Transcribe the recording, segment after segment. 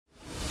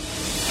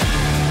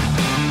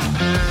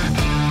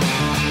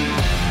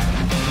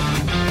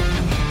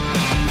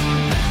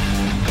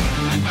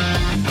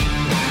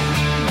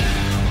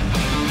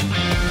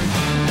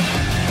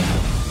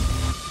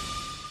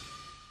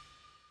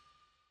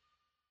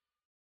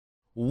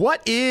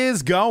What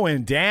is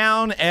going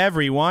down,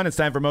 everyone? It's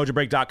time for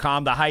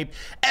MojoBreak.com, The Hype,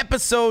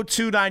 episode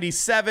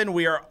 297.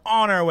 We are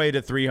on our way to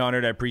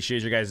 300. I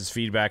appreciate your guys'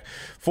 feedback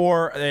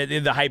for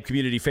in the Hype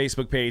community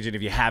Facebook page. And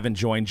if you haven't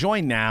joined,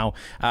 join now.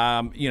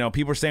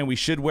 People are saying we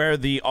should wear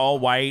the all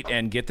white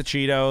and get the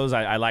Cheetos.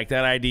 I like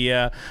that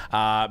idea.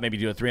 Maybe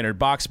do a 300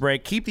 box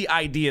break. Keep the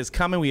ideas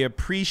coming. We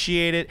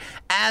appreciate it.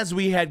 As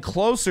we head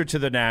closer to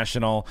the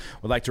National,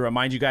 we'd like to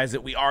remind you guys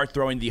that we are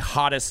throwing the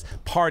hottest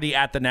party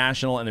at the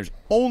National, and there's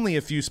only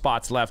a few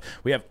spots left.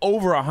 We have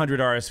over 100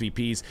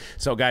 RSVPs.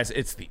 So, guys,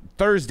 it's the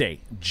Thursday,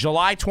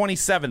 July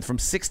 27th from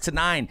 6 to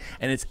 9,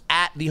 and it's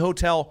at the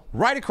hotel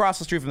right across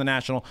the street from the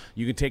National.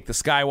 You can take the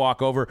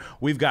skywalk over.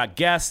 We've got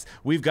guests.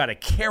 We've got a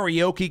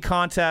karaoke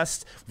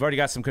contest. We've already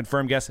got some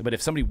confirmed guests, but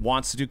if somebody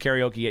wants to do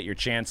karaoke, get your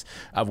chance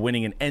of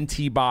winning an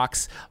NT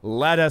box,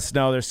 let us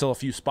know. There's still a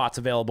few spots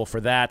available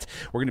for that.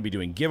 We're going to be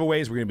doing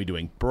giveaways. We're going to be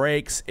doing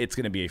breaks. It's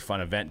going to be a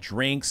fun event.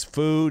 Drinks,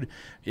 food.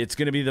 It's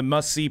going to be the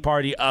must-see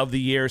party of the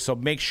year, so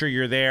make sure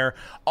you're there.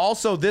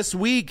 Also, this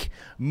week,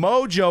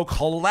 Mojo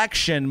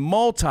Collection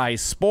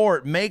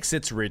Multi-Sport makes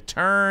its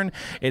return.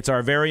 It's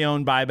our very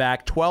own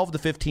buyback, 12 to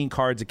 15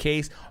 cards a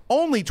case,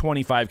 only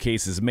 25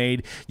 cases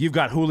made. You've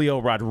got Julio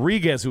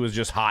Rodriguez, who was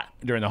just hot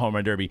during the Home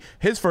Run Derby.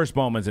 His first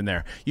moment's in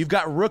there. You've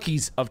got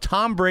rookies of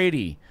Tom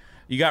Brady.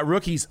 You got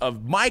rookies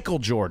of Michael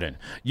Jordan.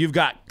 You've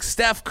got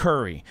Steph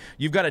Curry.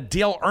 You've got a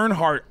Dale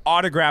Earnhardt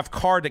autographed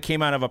card that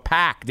came out of a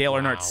pack, Dale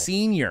Earnhardt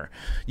Sr.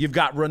 You've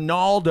got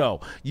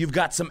Ronaldo. You've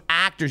got some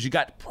actors. You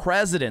got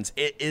presidents.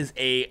 It is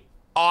a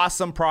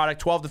awesome product,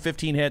 12 to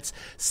 15 hits,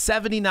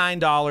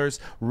 $79,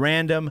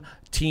 random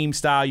team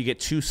style. You get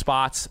 2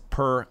 spots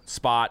per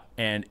spot,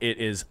 and it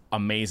is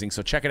amazing.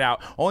 So check it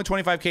out. Only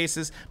 25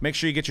 cases. Make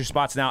sure you get your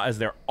spots now as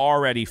they're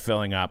already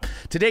filling up.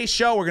 Today's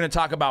show, we're going to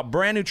talk about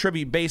brand new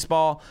tribute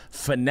baseball,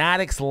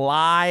 Fanatics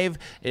Live.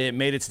 It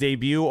made its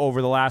debut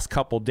over the last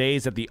couple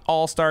days at the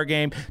All-Star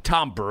game.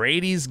 Tom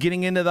Brady's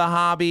getting into the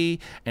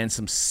hobby, and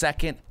some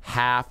second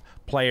half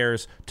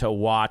players to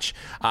watch.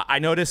 I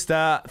noticed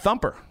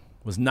Thumper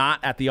was not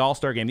at the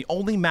All-Star game. The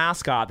only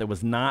mascot that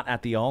was not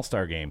at the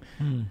All-Star game.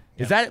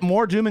 Is that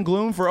more doom and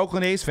gloom for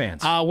Oakland A's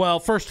fans? Well,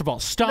 first of all,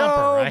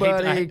 Stomper.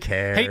 Nobody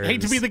cares.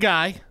 Hate to be the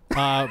guy,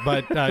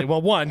 but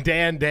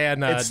Dan.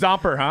 It's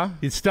Stomper, huh?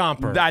 It's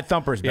Stomper.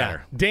 Thumper's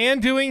better. Yeah. Dan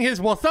doing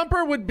his. Well,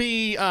 Thumper would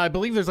be. I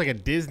believe there's like a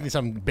Disney,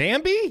 some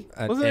Bambi.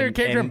 Wasn't there a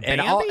character in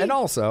Bambi? And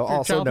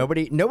also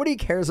nobody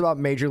cares about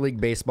Major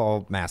League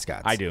Baseball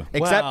mascots. I do.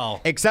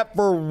 Except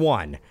for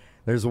one.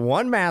 There's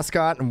one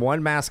mascot and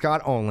one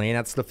mascot only, and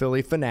that's the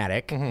Philly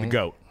Fanatic. The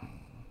GOAT.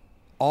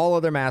 All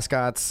other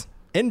mascots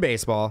in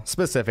baseball,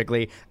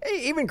 specifically,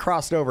 even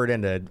crossed over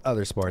into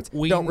other sports,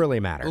 don't really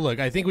matter.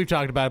 Look, I think we've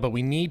talked about it, but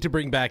we need to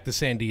bring back the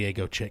San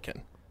Diego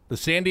Chicken. The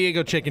San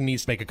Diego Chicken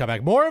needs to make a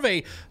comeback. More of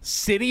a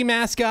city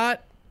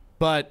mascot,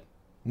 but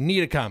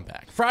need a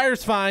comeback.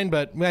 Friar's fine,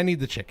 but I need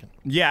the chicken.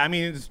 Yeah, I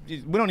mean, we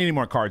don't need any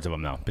more cards of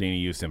him, though. Panini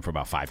used him for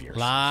about 5 years. A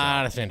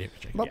lot of San Diego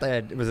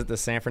Chicken. Was it the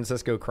San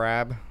Francisco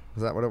Crab?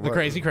 Is that what it was? The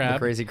Crazy Crab. The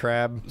Crazy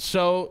Crab.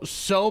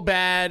 So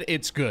bad,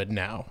 it's good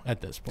now at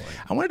this point.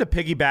 I wanted to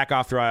piggyback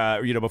off,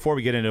 before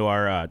we get into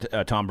our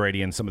Tom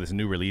Brady and some of this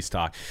new release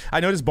talk. I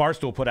noticed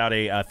Barstool put out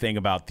a thing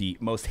about the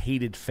most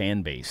hated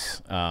fan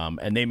base,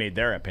 and they made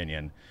their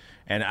opinion.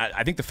 And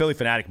I think the Philly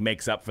Fanatic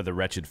makes up for the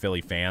wretched Philly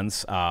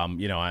fans,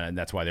 and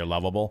that's why they're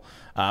lovable.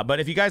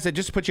 But if you guys had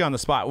just put you on the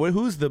spot,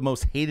 who's the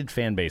most hated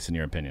fan base in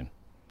your opinion?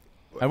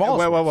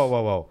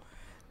 Whoa.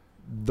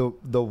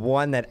 The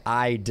one that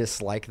I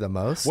dislike the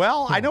most?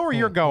 Well, I know where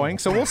you're going,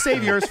 so we'll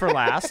save yours for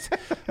last.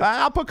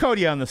 I'll put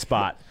Cody on the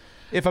spot.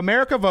 If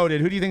America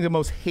voted, who do you think the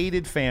most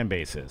hated fan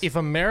base is? If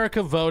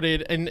America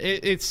voted, and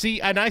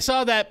and I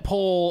saw that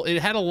poll,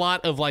 it had a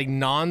lot of like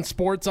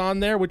non-sports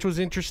on there, which was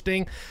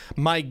interesting.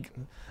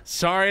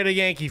 Sorry to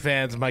Yankee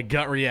fans, my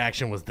gut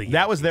reaction was the Yankees.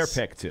 That was their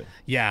pick too.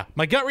 Yeah,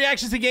 my gut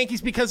reaction is the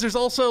Yankees because there's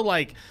also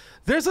like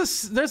there's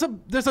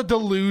a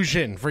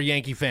delusion for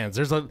Yankee fans.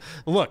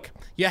 Look,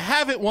 you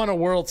haven't won a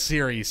World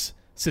Series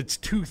since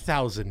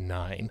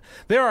 2009.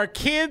 There are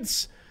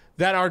kids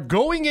that are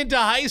going into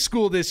high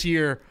school this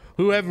year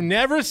who have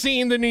never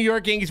seen the New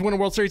York Yankees win a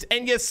World Series,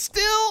 and you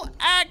still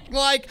act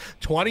like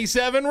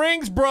 27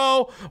 rings,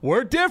 bro.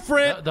 We're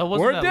different.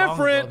 We're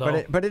different. Long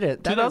ago, but it is.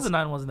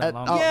 2009 wasn't that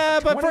long ago. Yeah,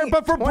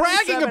 but for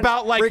bragging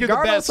about like you're the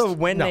regardless best. of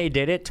when they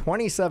did it,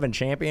 27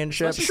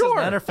 championships. Sure.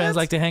 Niner fans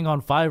like to hang on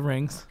 5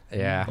 rings.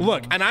 Yeah.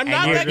 Look, and I'm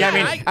not that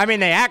guy. I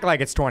mean, they act like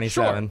it's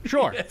 27.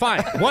 Sure,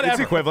 fine, whatever.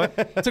 It's equivalent.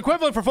 It's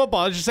equivalent for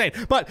football. I was just saying,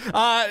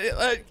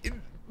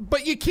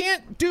 But you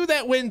can't do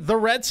that when the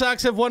Red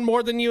Sox have won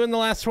more than you in the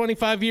last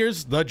 25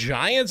 years. The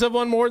Giants have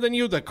won more than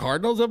you. The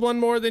Cardinals have won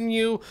more than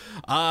you.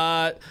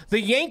 The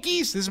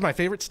Yankees, this is my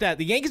favorite stat,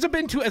 the Yankees have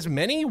been to as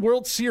many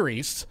World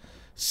Series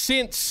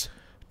since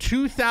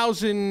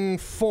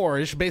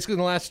 2004-ish, basically in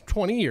the last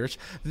 20 years,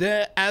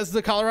 as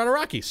the Colorado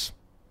Rockies.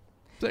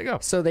 There you go.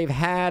 So they've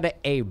had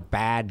a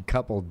bad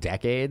couple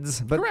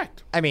decades. But,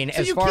 correct. I mean,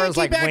 so as far as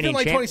like winning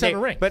like 27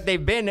 rings. but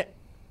they've been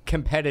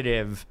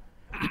competitive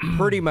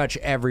pretty much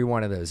every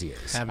one of those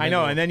years. I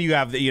know, and then you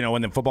have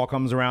when the football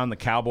comes around, the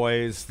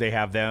Cowboys. They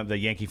have them. The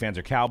Yankee fans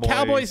are Cowboys.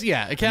 Cowboys,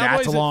 yeah,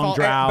 Cowboys. That's a long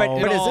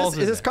drought. But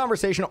is this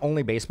conversation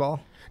only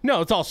baseball?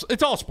 No, it's all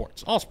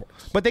sports. All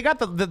sports. But they got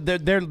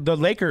the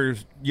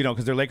Lakers,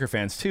 because they're Laker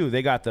fans too.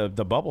 They got the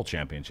bubble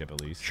championship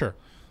at least. Sure.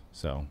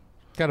 So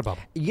got a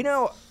bubble.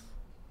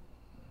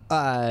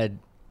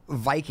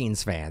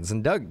 Vikings fans,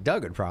 and Doug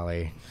would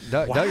probably.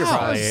 Doug would I'm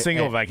probably a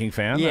single Viking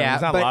fan. Yeah,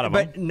 there's not a lot of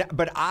them.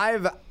 But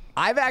I've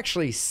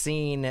actually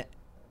seen.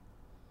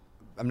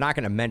 I'm not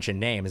going to mention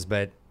names,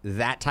 but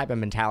that type of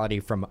mentality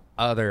from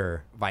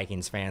other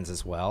Vikings fans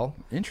as well.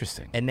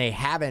 Interesting. And they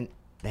haven't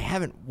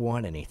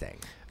won anything.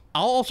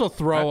 I'll also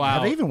throw out.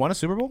 Have they even won a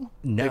Super Bowl?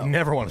 No, They've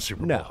never won a Super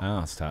Bowl. No. Oh,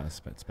 it's tough.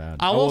 It's bad.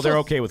 Also they're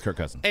okay with Kirk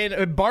Cousins. And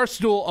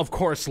Barstool, of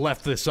course,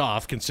 left this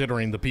off,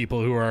 considering the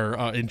people who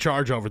are in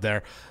charge over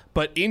there.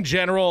 But in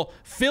general,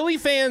 Philly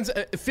fans,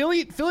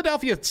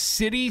 Philadelphia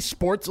city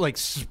sports, like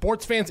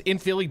sports fans in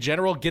Philly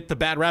general, get the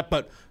bad rap.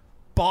 But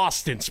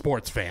Boston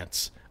sports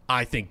fans,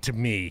 I think, to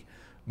me,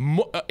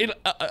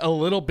 a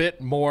little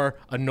bit more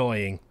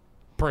annoying,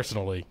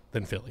 personally,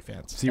 than Philly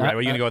fans. See, right? Are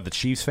you going to go with the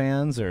Chiefs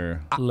fans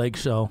or Lake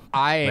Show.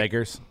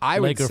 Lakers? I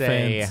would Laker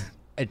say fans.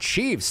 a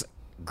Chiefs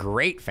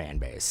great fan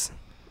base,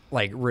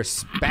 like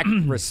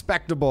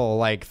respectable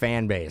like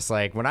fan base.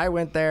 Like when I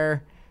went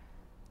there,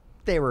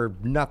 they were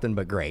nothing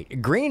but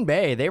great. Green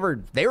Bay, they were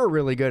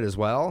really good as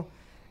well,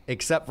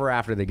 except for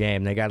after the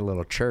game they got a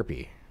little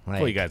chirpy. Like,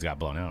 Well, you guys got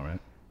blown out, right?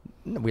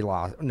 we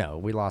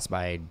lost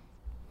by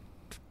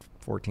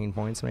 14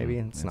 points maybe.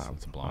 It's not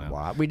it's a blowout. a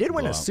lot. We did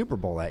win a Super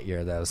Bowl that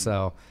year though,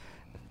 so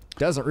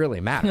doesn't really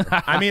matter.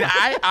 I mean,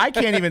 I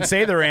can't even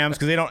say the Rams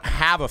because they don't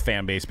have a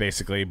fan base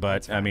basically.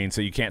 But I mean,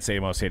 so you can't say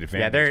most hated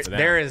fan. Yeah, base for them.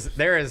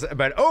 there is,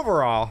 but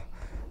overall,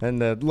 and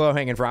the low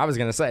hanging fruit, I was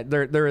going to say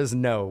there is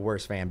no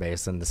worse fan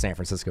base than the San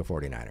Francisco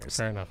 49ers.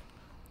 Fair enough.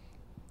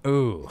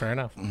 Ooh, Fair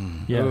enough.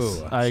 Yes,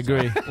 Ooh. I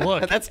agree.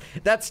 Look,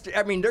 that's.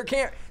 I mean,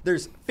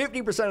 there's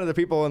 50% of the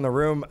people in the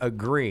room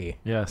agree.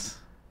 Yes.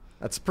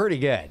 That's pretty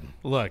good.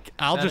 look.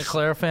 I'll Santa just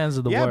Clara fans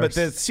are the Yeah, worst.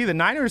 but the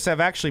Niners have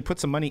actually put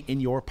some money in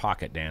your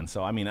pocket, Dan.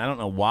 So, I mean, I don't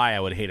know why I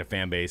would hate a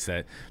fan base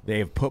that they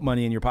have put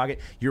money in your pocket.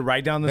 You're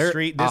right down the They're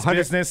street. This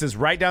business is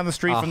right down the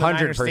street from the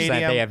Niners 100%.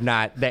 Stadium. They have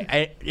not.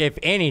 If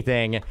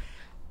anything,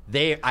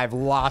 I've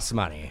lost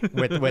money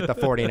with the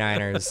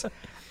 49ers.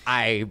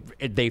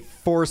 They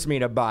forced me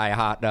to buy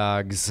hot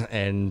dogs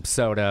and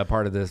soda,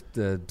 part of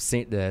the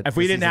If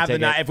we didn't have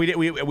ticket. if we did,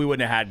 we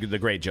wouldn't have had the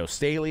great Joe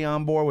Staley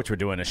on board, which we're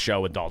doing a show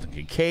with Dalton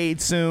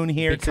Kincaid soon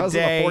here because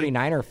today. of the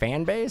 49er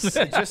fan base.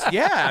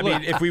 I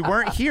mean, if we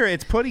weren't here,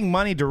 it's putting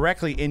money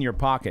directly in your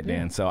pocket,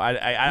 Dan. So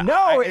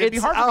No, it'd be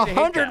it's hard for me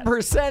to hate that.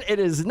 100%. It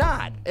is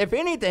not. If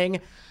anything,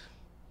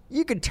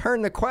 you could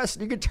turn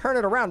You could turn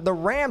it around. The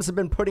Rams have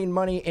been putting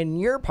money in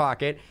your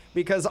pocket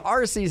because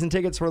our season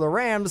tickets for the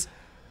Rams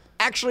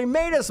actually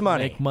made us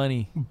money. Make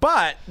money.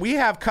 But we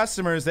have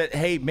customers that,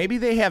 hey, maybe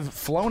they have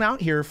flown out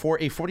here for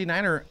a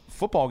 49er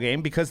football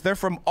game because they're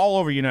from all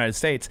over the United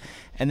States,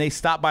 and they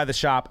stopped by the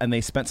shop and they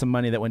spent some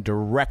money that went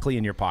directly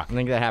in your I pocket.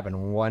 think that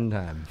happened one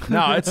time.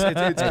 No,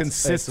 it's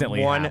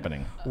consistently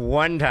happening.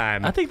 One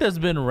time. I think there's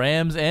been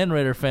Rams and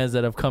Raider fans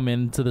that have come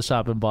into the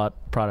shop and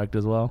bought product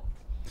as well.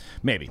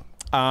 Maybe.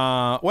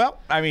 Well,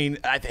 I mean,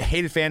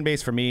 hated fan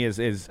base for me is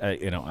I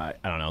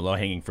don't know, low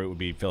hanging fruit would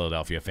be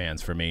Philadelphia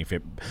fans for me.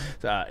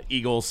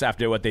 Eagles,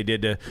 after what they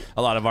did to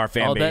a lot of our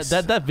fan base.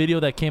 That video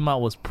that came out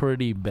was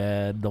pretty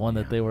bad. The one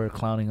that they were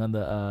clowning on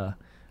the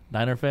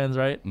Niner fans,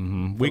 right?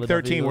 Mm-hmm. Week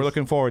 13, Eagles. we're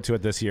looking forward to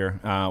it this year.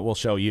 We'll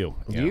show you.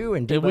 You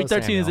and Week Deebo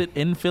 13, Samuel. is it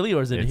in Philly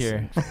or is it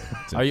here?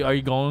 Are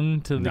you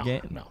going to the No,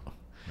 game? no.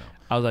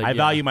 I was like, I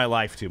value my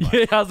life too much.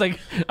 I was like,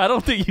 I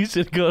don't think you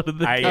should go to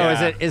the game.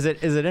 Oh, is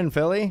it in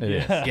Philly?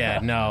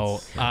 yeah, no.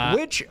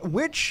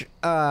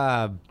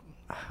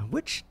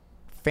 Which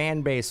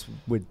fan base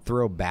would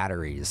throw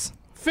batteries?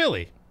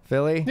 Philly.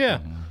 Philly? Yeah.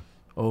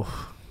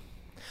 Oh,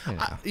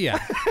 Yeah.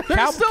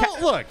 There's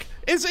still look.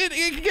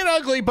 It can get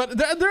ugly, but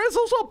there is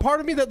also a part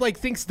of me that like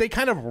thinks they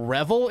kind of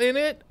revel in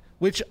it,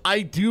 which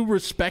I do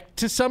respect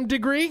to some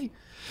degree.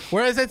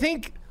 Whereas I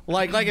think,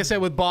 like I said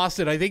with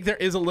Boston, I think there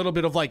is a little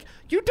bit of like,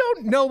 you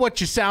don't know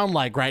what you sound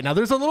like right now.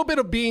 There's a little bit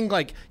of being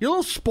like, you're a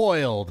little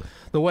spoiled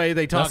the way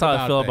they talk that's how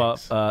about I feel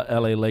things. about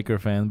LA Laker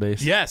fan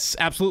base. Yes,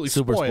 absolutely.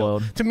 Super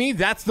spoiled. To me,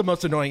 that's the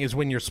most annoying is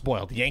when you're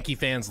spoiled. Yankee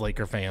fans,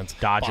 Laker fans,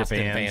 Dodger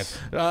Boston fans.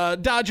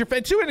 Dodger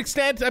fans. To an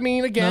extent, I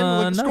mean, again,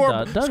 look,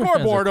 Dodger fans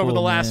scoreboard are over the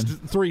cool, last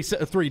man.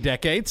 three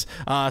decades.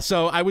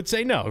 So I would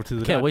say no to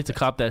the Can't wait to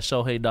cop that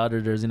Shohei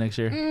Dodger jersey next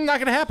year. Not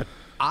going to happen.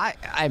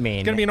 I mean,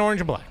 It's going to be an orange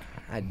and black.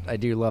 I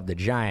do love the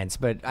Giants,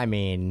 but I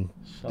mean,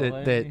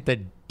 Shohei. the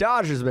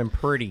Dodgers have been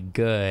pretty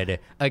good.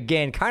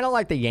 Again, kind of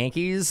like the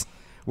Yankees,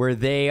 where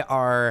they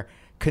are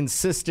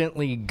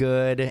consistently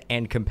good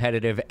and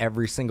competitive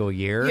every single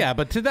year. Yeah,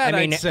 but to that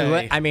I'd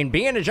say- I mean,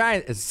 being a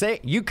Giant,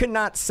 you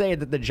cannot say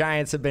that the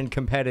Giants have been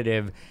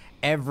competitive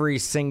every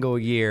single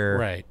year.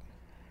 Right.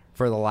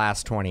 for the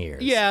last 20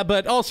 years. Yeah,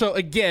 but also,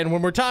 again,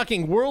 when we're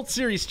talking World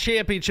Series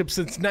championships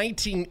since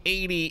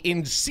 1980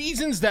 in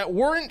seasons that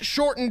weren't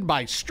shortened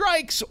by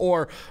strikes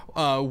or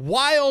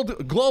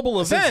wild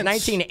global events. Since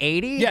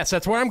 1980? Yes,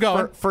 that's where I'm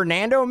going.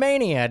 Fernando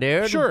Mania,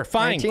 dude. Sure,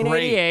 fine,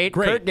 1988,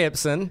 great. Kirk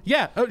Gibson.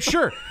 Yeah,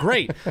 sure,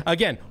 great.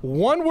 Again,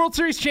 one World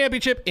Series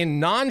championship in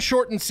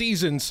non-shortened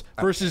seasons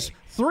versus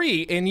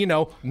 3 in,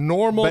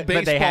 normal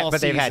baseball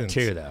but they've had seasons.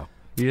 2, though.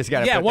 You just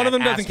got to put one of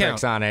them that doesn't count.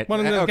 asterisk on it. One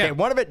of them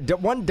doesn't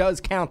count. One does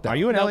count, though. Are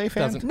you an LA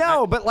fan? doesn't.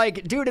 No, but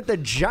dude, if the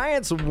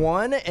Giants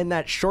won in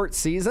that short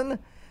season,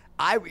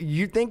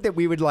 you'd think that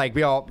we would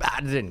be all,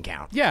 it didn't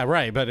count. Yeah,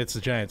 right, but it's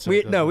the Giants. So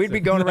We'd be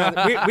going around.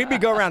 We'd be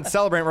going around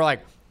celebrating. We're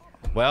like,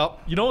 well,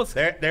 You know what's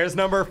there's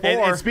number 4.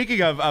 And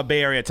speaking of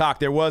Bay Area talk,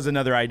 there was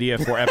another idea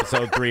for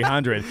episode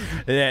 300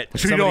 that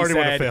somebody already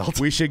would've said failed.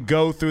 we should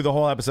go through the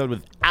whole episode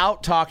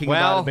without talking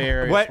about a Bay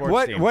Area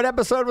sports team. what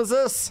episode was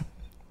this?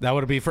 That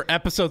would be for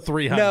episode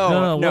 300.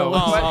 No. No,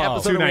 What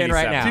episode are we in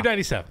right now?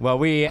 297. Well,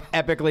 we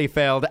epically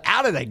failed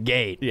out of the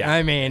gate. Yeah.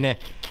 I mean,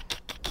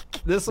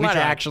 this might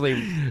tried.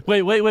 actually.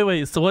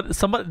 Wait. So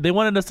what? They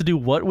wanted us to do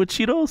what with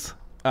Cheetos?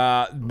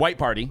 White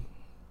party.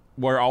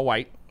 We're all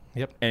white.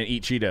 Yep. And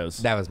eat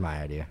Cheetos. That was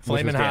my idea.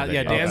 Flamin' Dan's hot.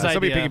 Yeah, idea. Dan's Okay.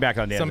 idea. Somebody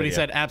piggyback on Dan's Somebody idea.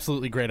 said,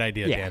 absolutely great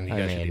idea, Yeah, Dan. You I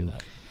guys should do mean-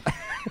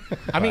 that.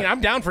 I mean,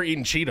 I'm down for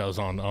eating Cheetos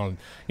on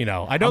I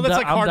know I'm that's down-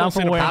 like I'm hard down to for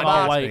say to wearing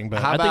all white. podcasting,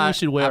 but I think we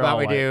should wear How about all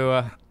we white.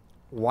 do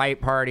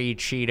white party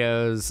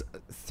Cheetos,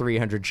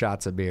 300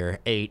 shots of beer,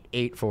 8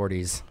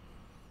 40s.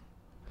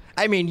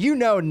 I mean,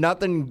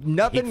 nothing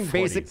 840s.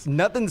 basic,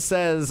 nothing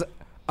says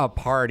a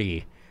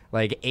party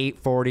like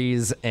 8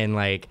 40s and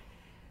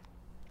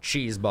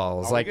cheese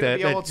balls, Are we gonna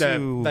be able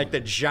to- the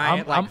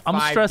giant. I'm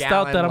 5 stressed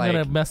out that I'm gallon,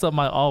 gonna mess up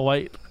my all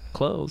white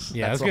clothes.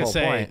 yeah, I was That's the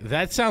going to whole say, point.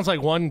 that sounds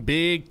like one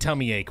big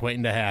tummy ache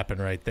waiting to happen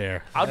right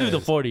there. I'll do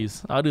the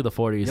 40s. But You'll do the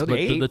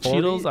 840s?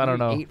 Cheetos, I don't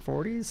know. 8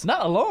 40s?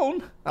 Not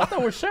alone. I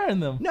thought we're sharing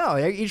them. No,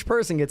 each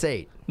person gets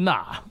 8.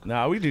 Nah.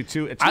 No, we do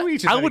two. I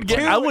Each is I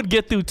would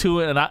get through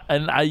 2,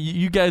 and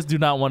you guys do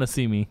not want to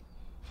see me.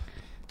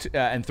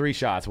 and 3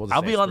 shots. We'll just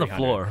I'll say be it's on the 300.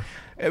 floor.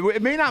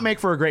 It may not make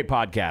for a great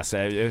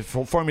podcast.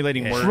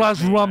 Formulating words.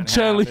 That's what I'm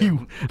telling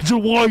you. The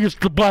Warriors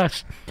the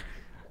best.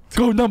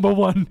 Go number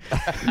 1.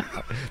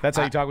 That's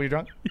how you talk when you're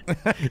drunk?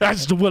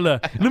 That's the winner.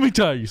 Let me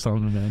tell you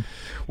something, man.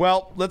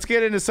 Well, let's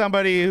get into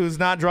somebody who's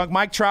not drunk.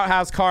 Mike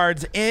Trouthouse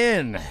cards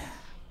in.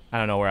 I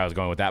don't know where I was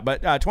going with that,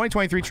 but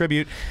 2023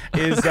 tribute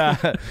is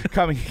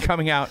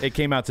coming out. It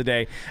came out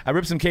today. I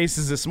ripped some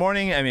cases this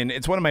morning. I mean,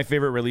 it's one of my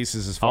favorite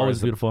releases as far Always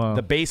as beautiful, huh?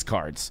 the base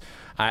cards.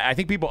 I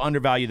think people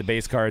undervalue the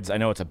base cards. I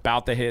know it's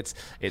about the hits.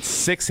 It's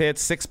 6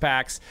 hits, 6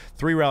 packs,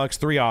 3 relics,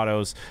 3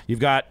 autos. You've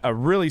got a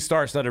really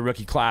star-studded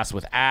rookie class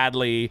with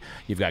Adley.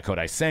 You've got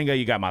Kodai Senga.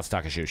 You've got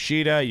Matsutaka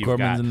Yoshida. You've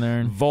Gorman's got in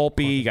there.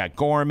 Volpe. You got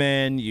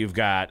Gorman. You've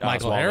got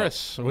Michael Oswaldo.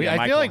 Harris. Yeah, I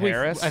Michael feel like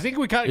Harris. I think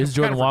we kind Is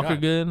Jordan kinda Walker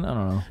forgot. good? I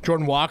don't know.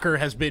 Jordan Walker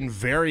has been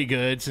very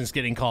good since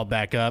getting called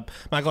back up.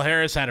 Michael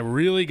Harris had a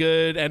really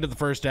good end of the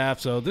first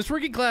half, so this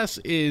rookie class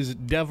is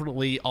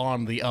definitely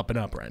on the up and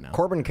up right now.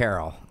 Corbin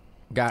Carroll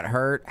got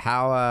hurt.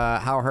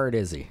 How hurt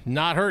is he?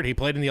 Not hurt. He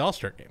played in the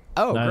All-Star game.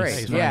 Oh, Nice,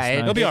 great. nice, Yeah,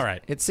 nice. He'll be all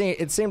right. It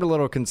seemed a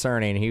little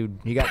concerning.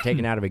 He got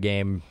taken out of a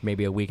game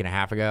maybe a week and a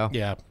half ago.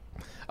 Yeah.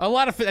 A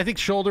lot of, I think,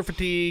 shoulder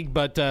fatigue,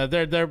 but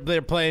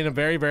they're playing him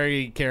very,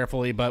 very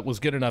carefully, but was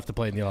good enough to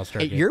play in the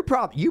All-Star game.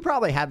 You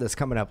probably had this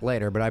coming up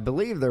later, but I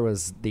believe there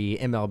was the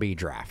MLB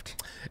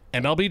draft.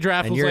 MLB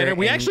draft And was you're- later.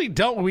 We and- actually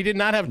don't. We did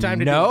not have time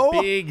to No? do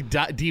a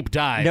big deep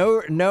dive.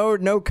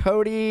 No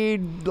Cody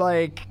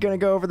gonna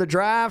go over the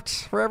draft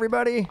for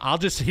everybody. I'll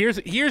just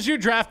here's your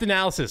draft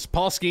analysis.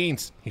 Paul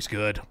Skeens, he's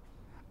good.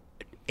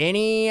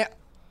 Any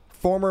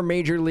former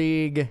major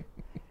league,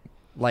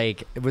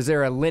 was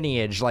there a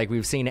lineage like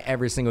we've seen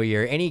every single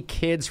year? Any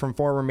kids from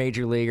former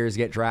major leaguers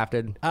get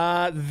drafted?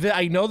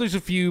 I know there's a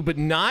few, but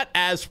not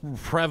as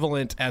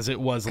prevalent as it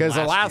was Because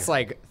the last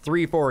year.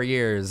 3-4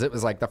 years, it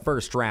was the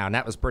first round.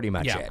 That was pretty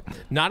much Yeah, it.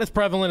 not as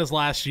prevalent as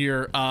last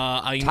year.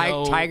 I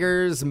know.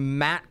 Tigers,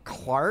 Matt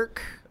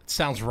Clark.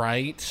 Sounds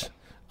right.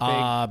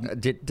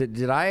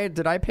 Did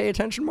I pay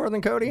attention more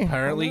than Cody?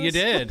 Apparently you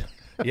did.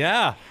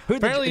 Yeah.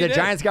 Apparently The you did.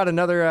 Giants got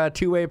another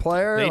two-way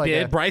player. They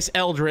did. Bryce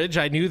Eldridge,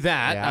 I knew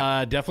that.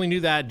 Yeah. Definitely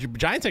knew that.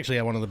 Giants actually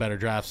had one of the better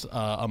drafts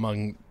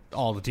among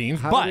all the teams.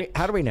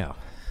 How do we know?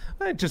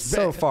 Just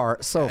So far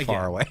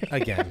again, away.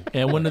 Again.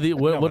 And what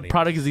Nobody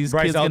product is these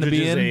Bryce kids going to Eldridge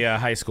be is in? a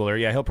high schooler.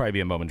 Yeah, he'll probably be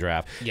in Bowman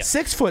draft. Yeah.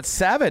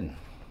 6'7",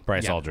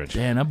 Bryce Yeah. Eldridge.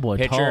 Man, that boy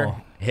Pitcher,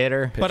 tall.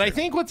 hitter. But I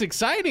think what's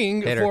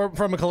exciting Hitter.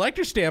 from a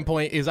collector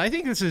standpoint is I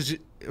think this is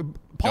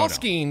Paul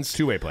Skeens.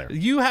 Two-way player.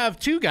 You have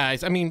 2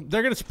 guys. I mean,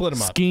 they're going to split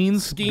them up.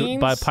 Skeens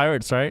by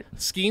Pirates, right?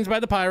 Skeens by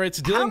the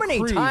Pirates. Dylan How many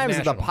Cruz, times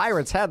have the Nationals.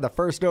 Pirates had the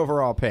first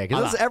overall pick? Is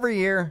A this lot. every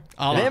year?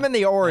 A lot. Him and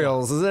the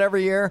Orioles. Is it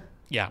every year?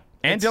 Yeah.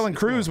 And It's- Dylan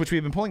Cruz, which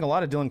we've been pulling a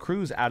lot of Dylan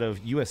Cruz out of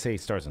USA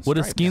Stars and What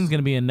is Stripes. Skeens going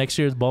to be in next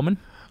year's Bowman?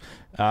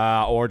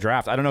 Or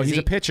draft. I don't know. He's he-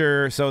 a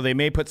pitcher, so they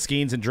may put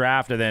Skeens in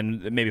draft and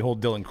then maybe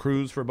hold Dylan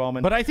Cruz for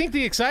Bowman. But I think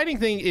the exciting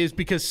thing is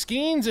because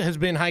Skeens has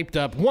been hyped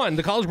up. One,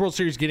 the College World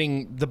Series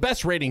getting the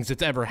best ratings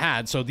it's ever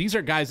had. So these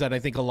are guys that I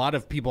think a lot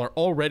of people are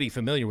already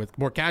familiar with.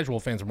 More casual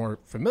fans are more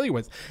familiar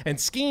with. And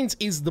Skeens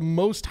is the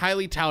most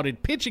highly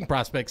touted pitching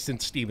prospect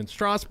since Steven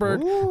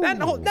Strasburg.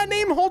 That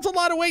name holds a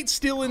lot of weight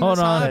still in Hold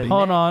this on, hobby.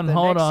 hold on, The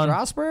hold next on.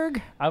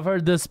 Strasburg? I've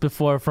heard this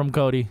before from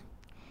Cody.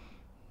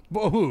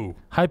 Who?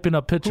 Hyping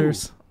up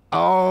pitchers.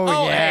 Oh,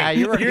 yeah. hey,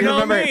 you know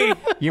remember, me.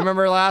 You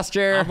remember last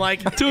year? I'm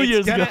like 2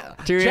 years ago.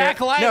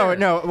 Jack Leiter.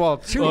 No. Well,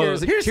 2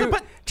 years. here's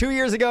the 2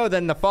 years ago.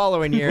 Then the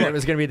following year, it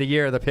was going to be the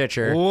year of the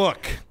pitcher.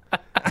 Look,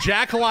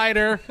 Jack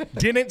Leiter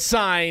didn't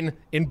sign,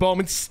 and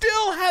Bowman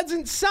still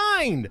hasn't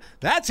signed.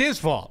 That's his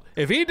fault.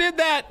 If he did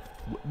that,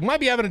 we might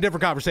be having a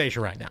different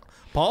conversation right now.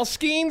 Paul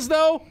Skeens,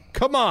 though,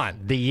 come on.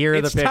 The year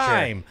of the pitcher. It's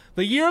time.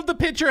 The year of the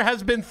pitcher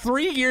has been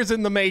 3 years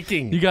in the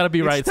making. You gotta be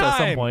It's right at some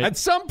time. point. At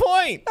some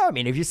point. I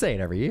mean, if you say it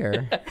every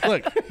year.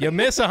 Look, you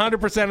miss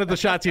 100% of the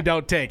shots you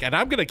don't take, and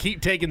I'm going to keep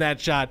taking that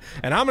shot,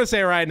 and I'm going to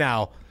say right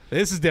now,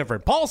 this is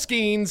different. Paul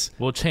Skeens,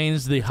 We'll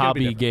change the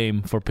hobby different.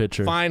 game for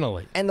pitchers.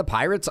 finally. And the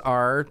Pirates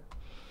are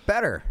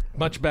better.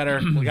 Much better.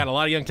 We got a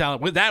lot of young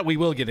talent. With that, we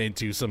will get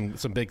into some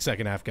big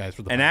second half guys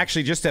for the And Pirates.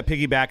 actually, just to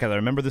piggyback, I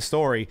remember the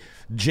story.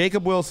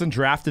 Jacob Wilson,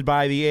 drafted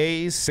by the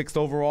A's, 6th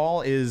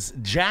overall, is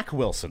Jack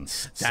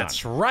Wilson's son.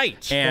 That's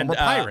right. And, Former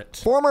Pirate.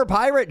 Former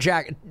Pirate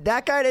Jack.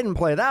 That guy didn't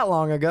play that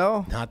long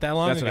ago. Not that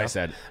long That's ago. what I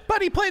said.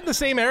 But he played in the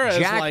same era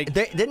Jack, as like.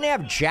 didn't they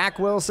have Jack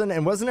Wilson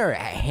and wasn't there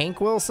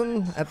Hank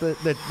Wilson at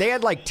the they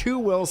had like 2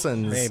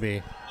 Wilsons.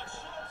 Maybe.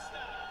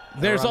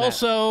 There's on that.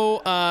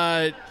 also,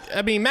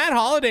 Matt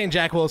Holliday and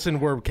Jack Wilson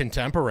were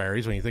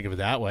contemporaries when you think of it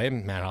that way.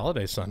 Matt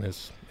Holliday's son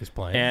is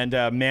playing. And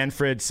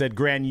Manfred said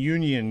Grand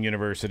Union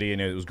University,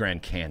 and it was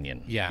Grand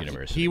Canyon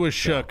University. he was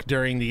shook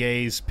during the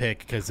A's pick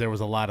because there was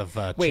a lot of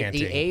Wait,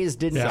 chanting. the A's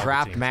didn't Yeah.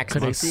 draft Max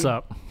They Muncy?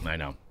 suck. I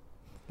know.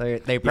 They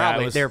it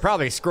probably was- they were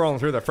probably scrolling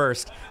through the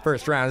first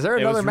round. Is there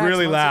It another was Max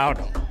really Muncy?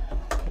 loud.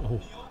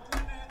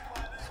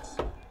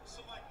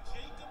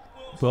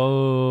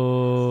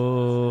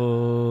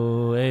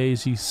 Oh,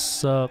 A's, you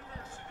suck.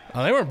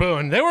 Oh, they weren't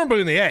booing. They weren't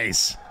booing the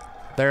A's.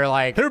 They're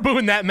like They were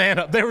booing that man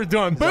up. They were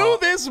doing, boo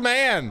this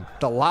man.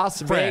 the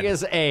Las Fred.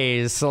 Vegas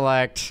A's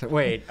select.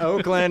 Wait,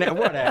 Oakland,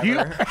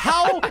 whatever.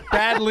 How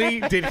badly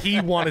did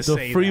he want to The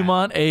say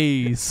Fremont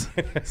A's.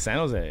 San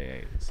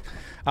Jose.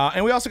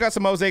 And we also got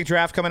some Mosaic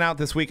Draft coming out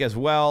this week as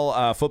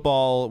well.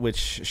 Football, which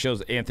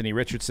shows Anthony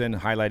Richardson,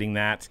 highlighting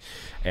that.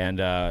 And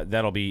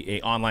that'll be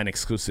an online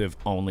exclusive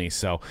only.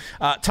 So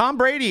Tom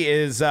Brady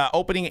is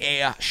opening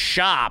a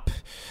shop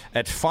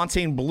at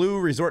Fontainebleau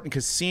Resort and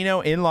Casino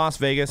in Las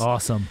Vegas.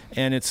 Awesome.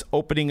 And it's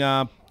opening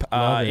up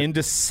Love it. in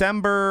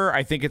December.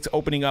 I think it's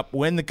opening up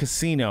when the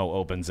casino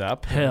opens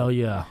up. Hell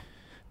yeah.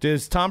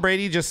 Does Tom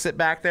Brady just sit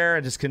back there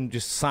and can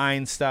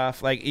sign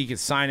stuff? Like he could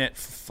sign it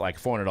like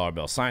 $400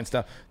 bill, sign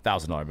stuff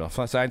 $1,000 bill,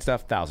 sign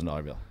stuff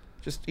 $1,000 bill.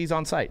 Just he's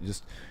on site.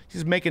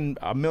 He's making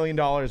 $1 million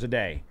a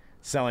day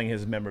selling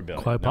his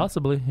memorabilia. Quite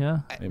possibly, yeah.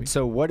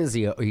 So what is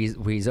he?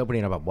 He's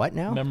opening up a what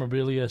now?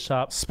 Memorabilia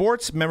shop.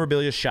 Sports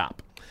memorabilia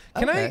shop.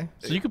 Can Okay.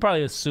 So you could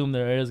probably assume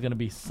there is going to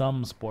be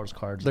some sports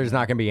cards. There's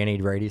not going to be any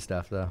Brady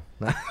stuff though.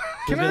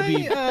 There's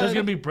going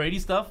to be Brady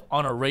stuff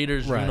on a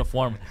Raiders Right.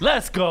 uniform.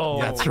 Let's go.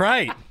 That's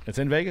right. It's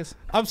in Vegas.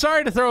 I'm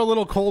sorry to throw a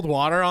little cold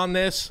water on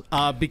this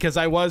because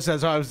I was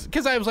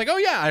like, oh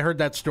yeah, I heard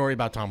that story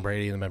about Tom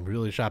Brady in the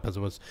memorabilia shop as I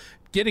was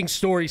getting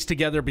stories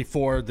together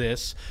before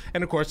this,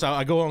 and of course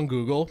I go on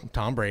Google,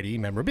 Tom Brady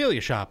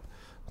memorabilia shop.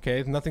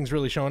 Okay, nothing's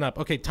really showing up.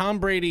 Okay, Tom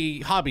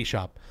Brady hobby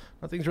shop.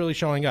 Nothing's really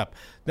showing up.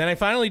 Then I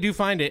finally do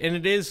find it, and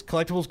it is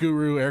collectibles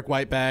guru Eric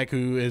Whiteback,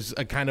 who is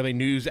a kind of a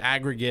news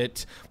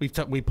aggregate. We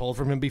pulled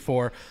from him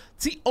before.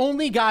 It's the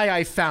only guy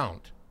I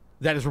found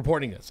that is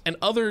reporting this, and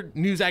other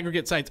news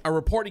aggregate sites are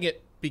reporting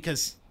it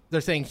because they're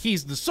saying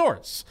he's the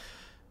source.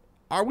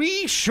 Are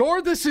we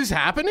sure this is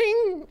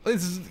happening?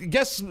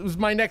 Is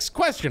my next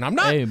question. I'm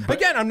not. Hey,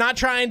 but- I'm not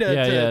trying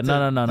to.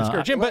 No.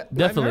 discourage him, but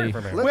Definitely. I've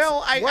heard from him.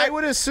 Well, I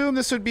would assume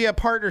this would be a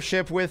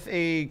partnership with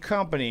a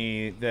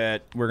company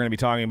that we're going to be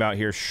talking about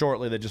here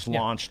shortly that just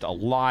launched a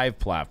live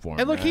platform.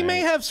 And look, he right? may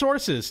have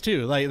sources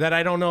too, like that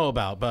I don't know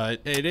about, but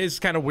it is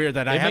kind of weird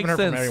that I It haven't makes heard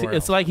from sense. anywhere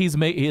It's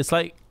else.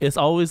 like it's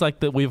always like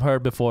that we've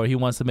heard before. He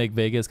wants to make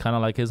Vegas kind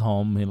of like his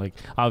home. He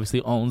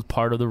obviously owns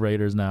part of the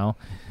Raiders now.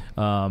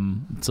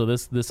 So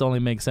this only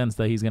makes sense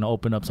that he's going to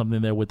open up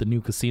something there with the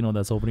new casino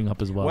that's opening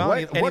up as well. Well,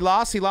 and he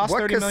lost What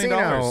 $30 million.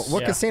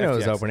 What Yeah. casino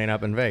is FTX. opening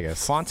up in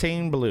Vegas?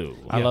 Fontainebleau.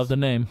 I love the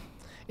name.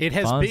 It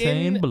has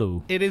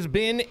Fontainebleau. It has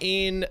been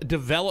in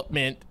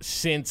development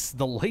since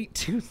the late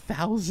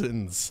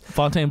 2000s.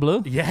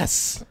 Fontainebleau?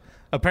 Yes.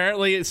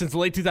 Apparently, since the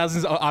late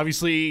 2000s,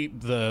 obviously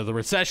the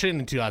recession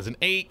in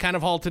 2008 kind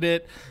of halted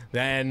it.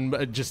 Then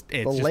it's just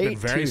been late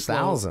very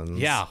slow. 2000s?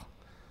 Yeah.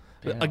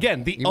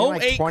 Again, the You mean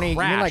 08 You mean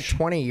like crash.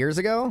 20 years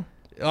ago?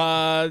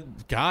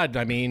 God,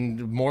 I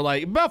mean, more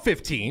like about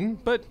 15.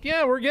 But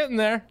yeah, we're getting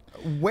there.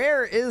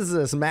 Where is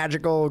this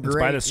magical It's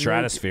great by the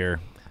stratosphere.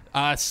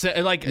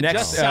 Like Next,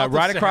 just south of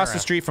right across Sahara. the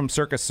street from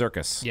Circus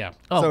Circus. Yeah.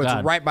 Oh, so God.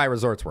 it's right by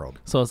Resorts World.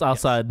 So it's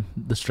outside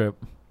the strip.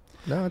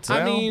 No, it's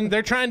I mean,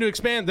 they're trying to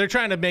expand. They're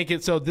trying to make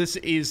it so this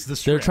is the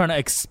strip. They're trying to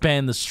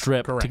expand the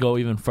strip Correct. to go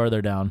even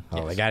further down.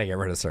 oh, they got to get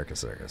rid of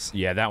Circus Circus.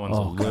 Yeah, that one's a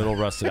Oh, little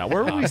rusted out.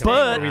 Where were we? But-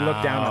 Where we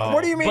look down on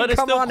What do you mean? But it's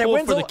Come still on, cool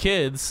when's for the- the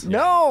kids.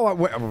 No,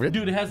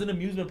 Dude, it has an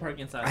amusement park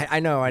inside.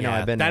 I know. Yeah,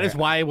 I've been. that there. is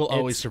why it will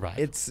always survive.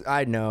 It's.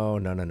 I know.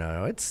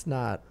 No. It's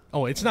not.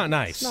 Oh, it's not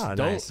nice. not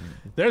Don't- nice.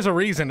 There's a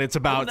reason it's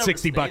about never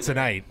 $60 stay a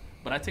night.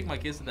 But I take my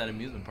kids to that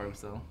amusement park,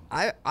 so.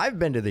 I've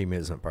been to the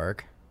amusement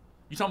park.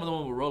 You talking about the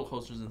one with roller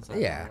coasters inside?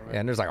 Yeah, right?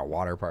 and there's like a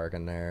water park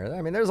in there.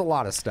 I mean, there's a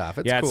lot of stuff.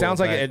 It's Yeah, it cool, sounds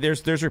like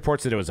but- there's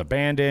reports that it was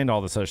abandoned, all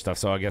this other stuff.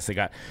 So I guess it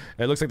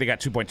looks like they got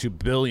 $2.2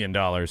 billion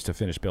to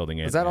finish building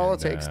it. Is that all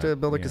it And, takes to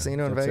build a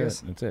casino in that's Vegas?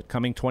 That's it.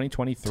 Coming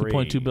 2023.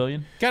 2.2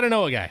 billion. Gotta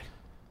know a guy.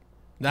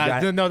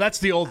 No, that's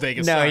the old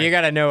Vegas. No, Sorry. you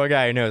got to know a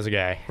guy who knows a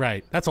guy.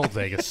 Right, that's old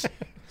Vegas.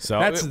 So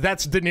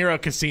That's De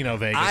Niro Casino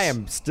Vegas. I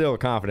am still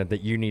confident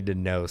that you need to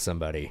know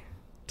somebody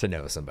to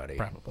know somebody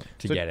Probably.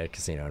 to get a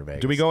casino in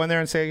Vegas. do we go in there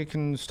and say,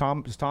 is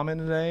Tom in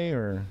today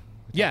or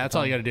Yeah, that's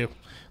all you got to do.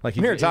 like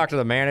I'm here to talk to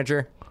the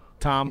manager?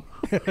 Tom?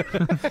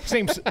 His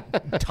name's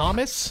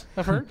Thomas.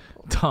 I've heard.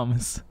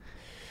 Thomas.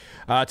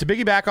 To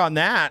piggyback on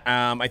that,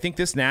 I think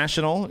this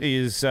national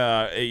is,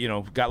 got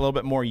a little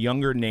bit more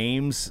younger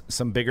names,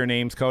 some bigger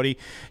names. Cody,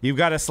 you've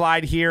got a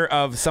slide here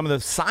of some of the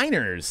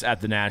signers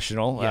at the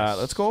national. Yes.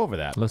 Let's go over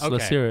that.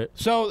 Let's hear it.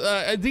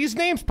 So these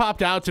names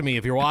popped out to me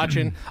if you're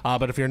watching,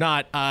 but if you're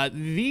not, I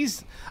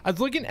was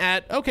looking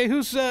at,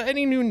 who's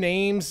any new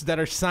names that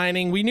are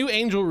signing? We knew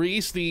Angel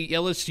Reese, the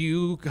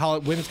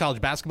LSU women's college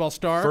basketball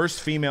star.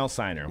 First female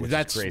signer, which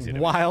That's is crazy. To me.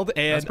 wild,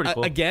 and That's pretty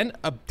cool. again,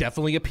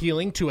 definitely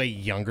appealing to a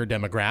younger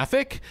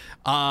demographic.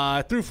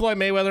 Threw Floyd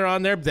Mayweather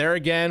on there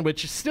again,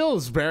 which still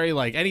is very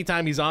like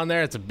anytime he's on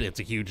there, it's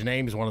a huge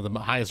name. He's one of the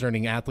highest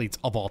earning athletes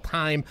of all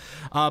time.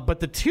 But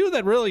the two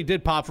that really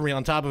did pop for me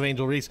on top of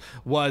Angel Reese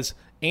was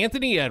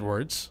Anthony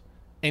Edwards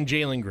and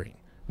Jalen Green.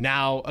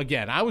 Now,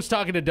 again, I was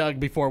talking to Doug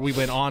before we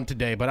went on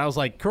today, but I was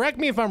like, correct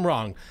me if I'm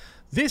wrong.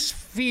 This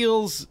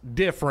feels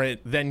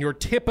different than your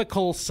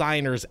typical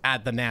signers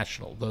at the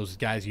National. Those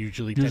guys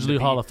usually tend to be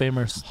Hall of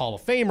Famers. Hall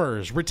of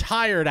Famers,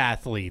 retired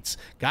athletes,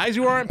 guys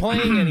who aren't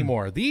playing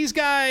anymore. These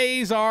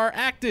guys are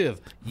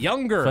active,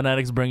 younger.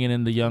 Fanatics bringing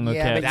in the younger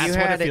Yeah, but cats. That's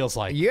what it feels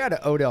like. You had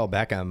Odell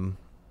Beckham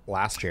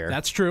last year.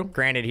 That's true.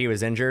 Granted, he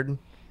was injured,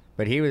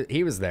 but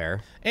he was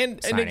there.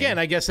 And signing. again,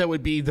 I guess that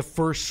would be the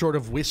first sort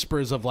of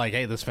whispers of like,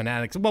 hey, this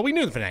Fanatics. Well, we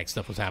knew the Fanatics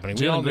stuff was happening.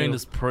 We all Jalen Green knew.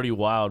 is pretty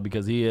wild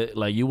because he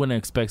you wouldn't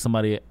expect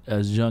somebody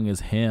as young as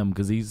him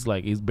because he's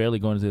barely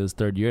going into his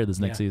third year this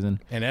next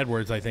season. And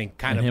Edwards, I think,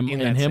 kind And of him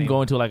in and that him same-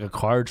 going to like a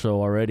card show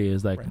already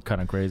is like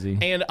kind of crazy.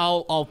 And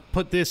I'll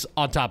put this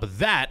on top of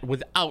that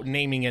without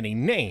naming any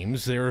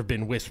names. There have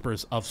been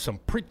whispers of some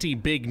pretty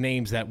big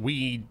names that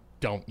we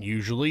don't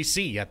usually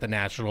see at the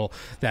National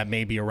that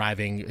may be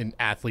arriving in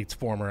athletes,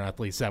 former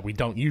athletes that we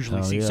don't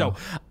usually see. yeah. So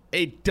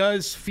it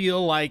does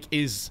feel like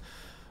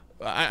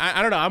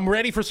I don't know. I'm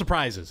ready for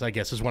surprises, I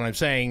guess is what I'm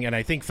saying. And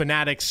I think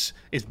Fanatics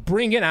is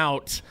bringing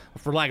out,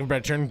 for lack of a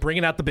better term,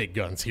 bringing out the big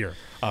guns here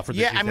for this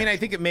Yeah, I mean,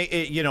 season. I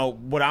think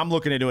what I'm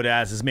looking into it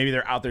as is maybe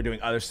they're out there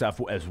doing other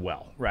stuff as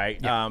well, right?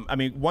 Yeah. I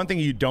mean, one thing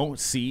you don't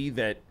see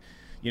that,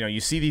 you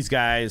see these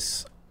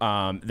guys,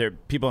 there are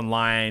people in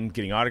line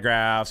getting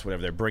autographs,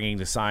 whatever they're bringing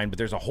to sign, but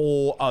there's a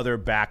whole other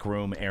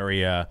backroom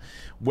area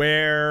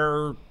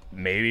where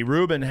maybe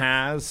Ruben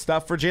has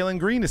stuff for Jalen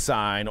Green to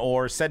sign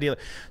or said deal.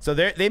 So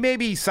they may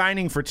be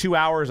signing for 2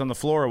 hours on the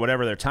floor or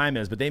whatever their time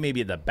is, but they may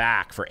be at the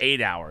back for 8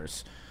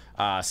 hours.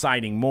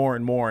 Signing more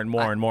and more and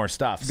more and more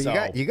stuff. But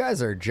So you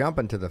guys are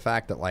jumping to the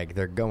fact that like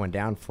they're going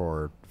down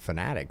for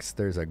Fanatics.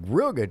 There's a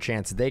real good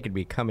chance that they could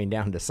be coming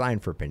down to sign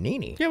for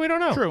Panini. yeah, we don't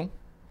know. true.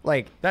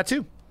 Like That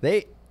too.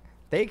 They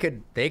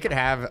could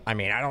have. I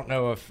mean, I don't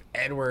know if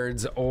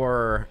Edwards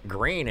or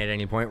Green at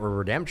any point were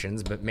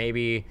redemptions, but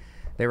maybe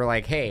they were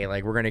like, "Hey,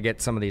 like we're gonna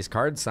get some of these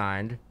cards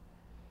signed.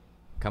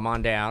 Come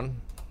on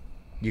down.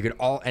 You could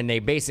all." And they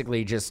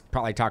basically just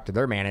probably talked to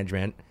their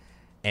management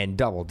and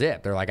double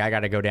dip. They're like, "I got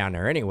to go down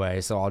there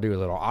anyway, so I'll do a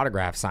little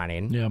autograph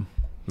signing. Yeah.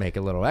 Make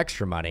a little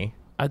extra money."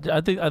 I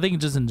think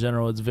just in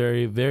general, it's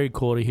very, very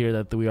cool to hear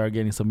that we are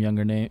getting some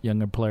younger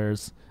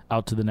players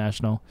out to the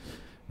National.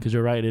 Because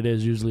you're right, it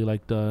is usually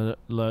like a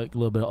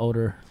little bit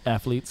older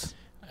athletes.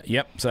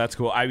 Yep, so that's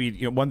cool. I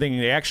mean, one thing,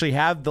 they actually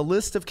have the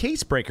list of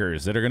case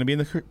breakers that are going to be in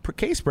the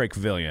case break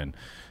pavilion.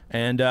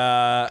 And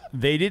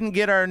they didn't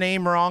get our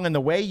name wrong in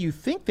the way you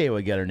think they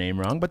would get our name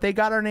wrong, but they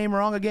got our name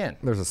wrong again.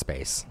 There's a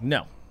space.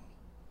 No.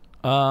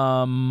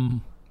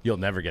 You'll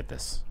never get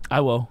this.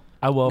 I will.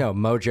 No,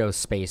 Mojo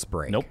Space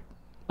Break. Nope.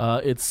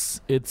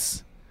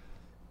 It's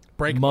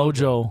Break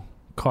Mojo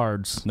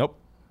cards. Nope.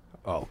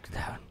 Oh,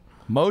 God.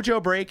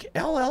 Mojo Break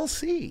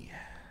LLC.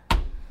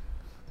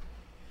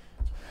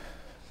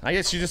 I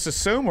guess you just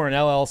assume we're an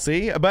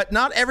LLC, but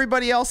not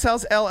everybody else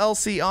has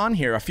LLC on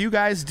here. A few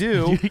guys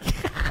do.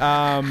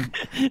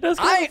 That's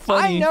kind of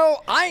funny. I know.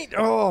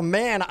 Oh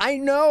man, I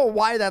know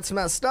why that's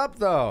messed up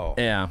though.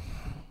 Yeah.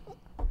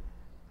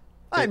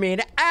 I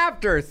mean,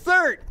 after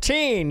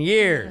 13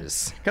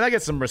 years, Can I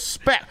get some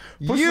respect?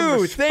 Put some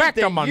you respect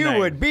think on my that you name.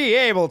 would be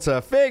able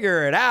to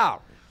figure it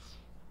out.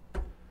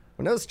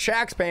 When those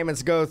tax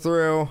payments go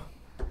through,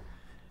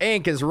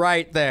 ink is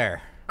right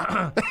there.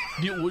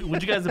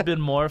 Would you guys have been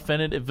more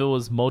offended if it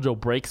was Mojo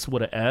Breaks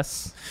with an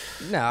S?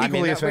 No, I mean,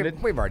 Equally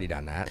offended. we've already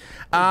done that.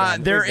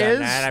 There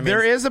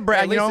is a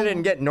brand. At least it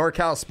didn't get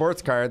NorCal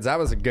Sports Cards. That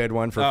was a good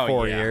one for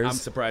 4 years. I'm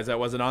surprised that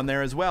wasn't on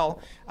there as well.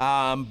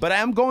 But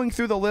I'm going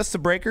through the list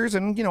of breakers,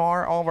 and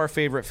all of our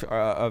favorite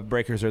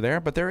breakers are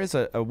there. But there is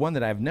a one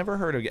that I've never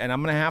heard of, and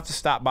I'm going to have to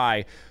stop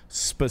by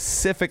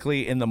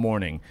specifically in the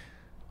morning.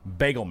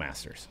 Bagel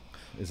Masters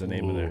is the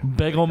name of their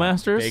Bagel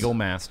Masters? Bagel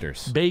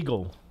Masters.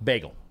 Bagel.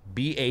 Bagel.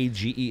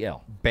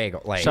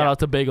 Bagel. Like, Shout out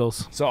to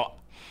Bagels. So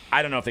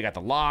I don't know if they got the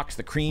lox,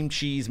 the cream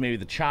cheese, maybe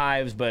the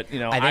chives, but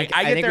I get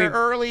think there we've-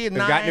 early and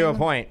We've gotten to a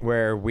point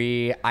where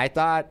I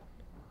thought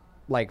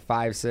like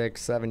 5,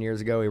 6, 7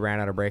 years ago we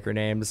ran out of breaker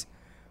names.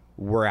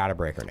 We're out of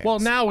breaker names. Well,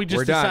 now we just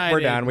we're done. decided.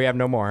 We're done. We have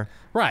no more.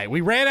 Right. We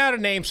ran out of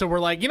names, so we're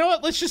like, you know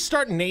what? Let's just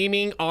start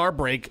naming our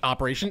break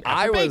operation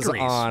after bakeries.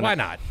 Why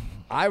not?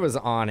 I was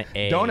on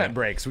a donut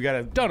breaks. We got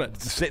to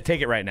Donuts.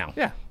 take it right now.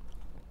 Yeah.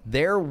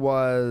 There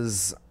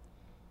was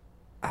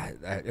a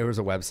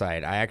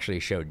website I actually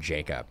showed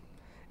Jacob.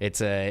 It's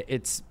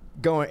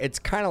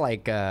kind of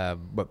like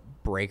what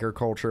breaker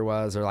culture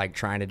was, or like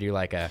trying to do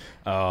like a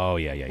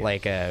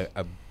like a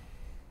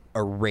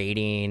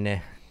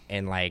rating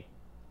and like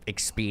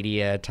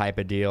Expedia type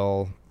of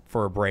deal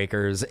for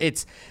breakers.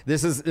 This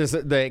is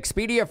the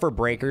Expedia for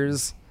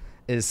breakers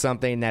is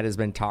something that has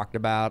been talked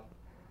about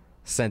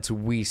since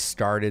we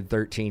started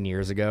 13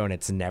 years ago, and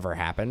it's never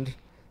happened.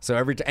 So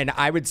and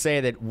I would say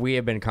that we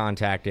have been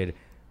contacted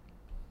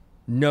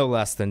no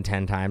less than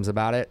 10 times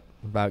about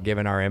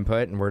giving our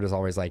input, and we're just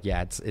always like,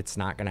 yeah, it's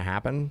not going to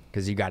happen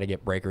because you got to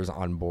get breakers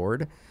on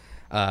board.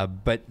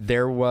 But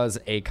there was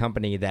a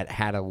company that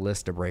had a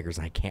list of breakers,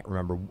 and I can't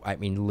remember. I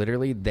mean,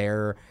 literally,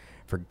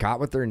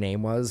 forgot what their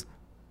name was,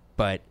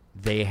 but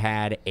they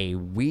had a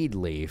weed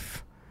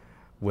leaf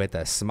with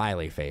a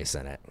smiley face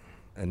in it,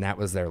 and that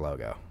was their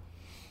logo.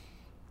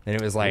 And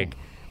it was like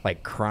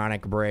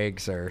chronic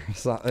breaks or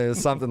it was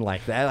something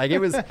like that. Like it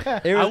was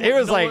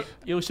like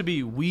it should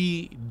be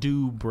we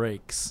do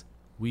breaks.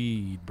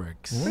 Weed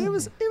breaks. It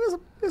was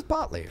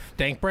pot leaf.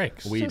 Dank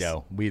breaks.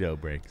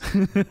 Weedo breaks.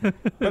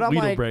 But I'm We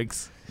do like,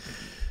 breaks.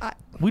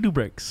 We do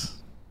breaks.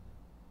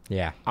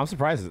 yeah. I'm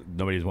surprised that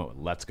nobody's went with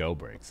Let's Go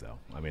breaks though.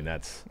 I mean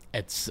that's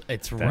right.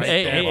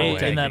 Hey,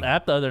 there. in that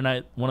app the other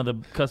night, one of the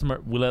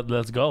customer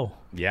let's go.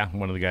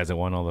 one of the guys that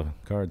won all the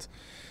cards.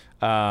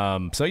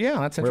 So yeah,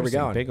 that's interesting. Where are we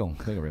going?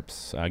 Bagel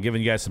rips.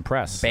 Giving you guys some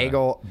press.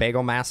 Bagel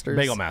Masters.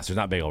 Bagel Masters,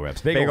 not bagel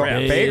rips.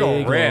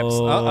 Bagel rips.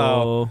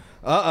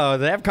 Uh-oh.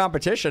 They have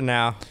competition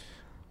now.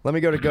 Let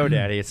me go to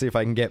GoDaddy and see if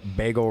I can get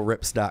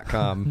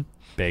bagelrips.com.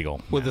 Bagel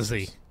With a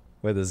Z.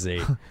 With a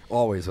Z.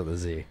 Always with a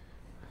Z.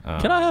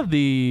 Can I have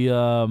the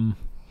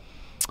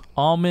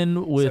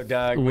almond with? So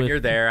Doug, when with, you're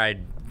there, I'd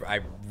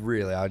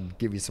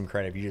give you some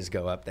credit if you just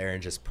go up there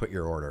and just put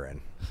your order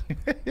in.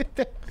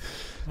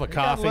 A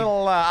coffee.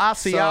 little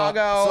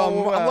Asiago.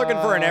 So I'm looking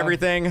for an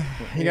everything.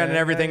 You got an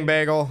everything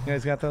bagel? You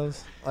guys got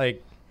those?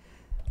 Like,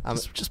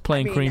 just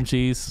plain cream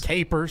cheese.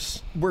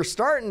 Capers. we're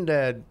starting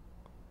to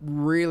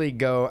really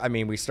go. I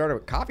mean, we started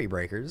with coffee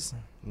breakers.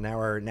 Now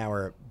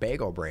we're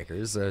bagel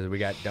breakers. We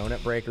got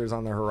donut breakers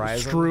on the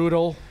horizon.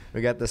 Strudel.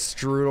 We got the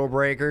strudel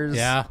breakers.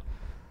 Yeah.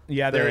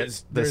 Yeah,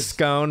 There's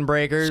scone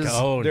breakers.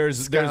 Scone.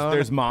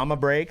 There's mama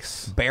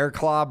breaks, Bear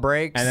claw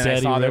breaks. and then I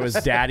Daddy saw there rips.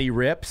 was daddy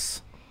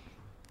rips.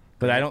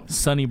 But I don't. As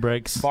Sunny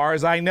breaks. far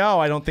as I know,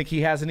 I don't think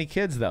he has any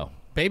kids though.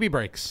 Baby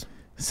breaks.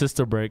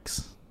 Sister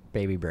breaks.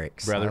 Baby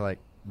breaks. Brother, I like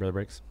brother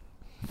breaks,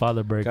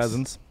 Father breaks.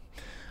 cousins.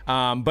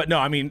 But no,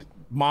 I mean,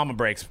 mama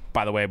breaks.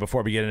 By the way,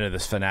 before we get into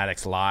this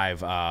Fanatics Live,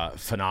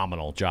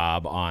 phenomenal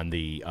job on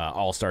the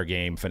All-Star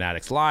Game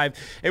Fanatics Live.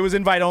 It was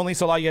invite only,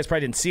 so a lot of you guys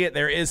probably didn't see it.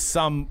 There is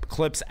some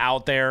clips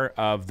out there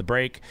of the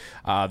break.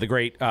 The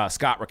great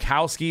Scott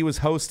Rakowski was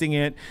hosting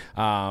it.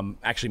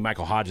 Actually,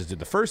 Michael Hodges did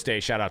the first day.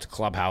 Shout out to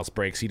Clubhouse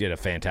Breaks. He did a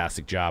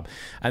fantastic job.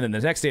 And then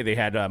the next day they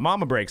had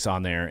mama breaks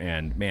on there,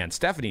 and man,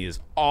 Stephanie is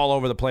all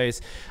over the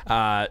place.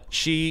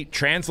 She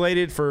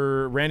translated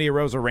for Randy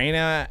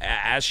Arozarena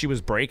as she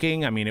was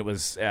breaking. I mean, it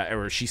was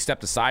or she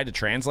stepped aside to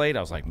translate.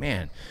 I was like,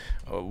 man,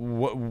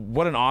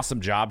 what an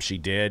awesome job she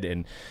did.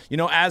 And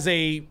as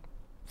a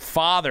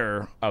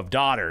father of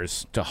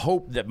daughters, to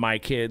hope that my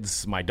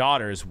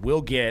daughters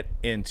will get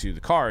into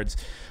the cards,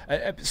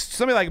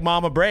 something like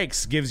Mama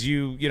Breaks gives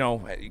you,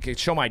 can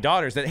show my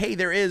daughters that, hey,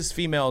 there is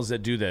females that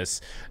do this,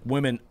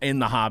 women in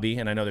the hobby.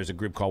 And I know there's a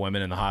group called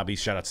Women in the Hobby.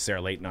 Shout out to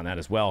Sarah Layton on that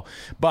as well.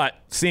 But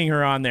seeing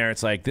her on there,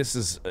 it's like, this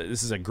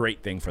is a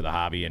great thing for the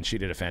hobby. And she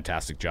did a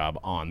fantastic job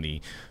on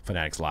the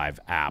Fanatics Live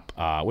app,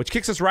 which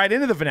kicks us right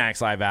into the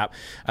Fanatics Live app.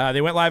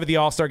 They went live at the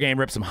All-Star Game,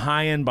 ripped some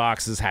high-end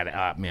boxes, had,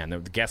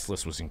 the guest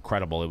list was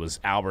incredible. It was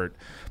Albert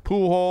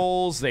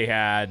Pujols. They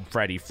had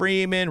Freddie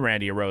Freeman,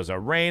 Randy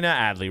Arozarena,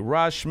 Adley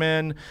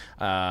Rushman,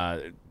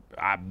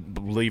 I'm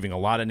leaving a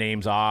lot of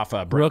names off.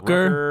 Brent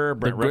Rooker,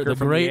 Rooker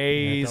from great. the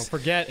A's. Don't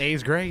forget,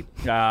 A's great.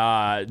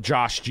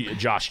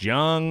 Josh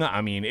Young.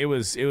 I mean, it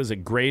was a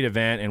great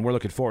event, and we're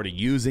looking forward to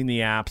using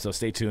the app. So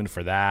stay tuned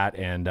for that.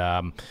 And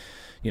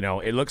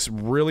it looks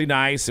really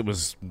nice.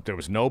 There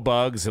was no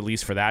bugs, at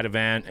least for that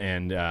event,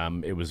 and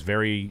it was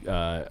very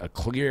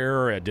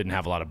clear. It didn't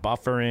have a lot of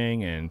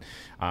buffering, and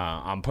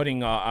I'm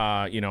putting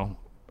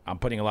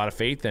a lot of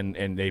faith,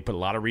 and they put a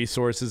lot of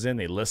resources in.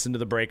 They listen to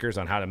the breakers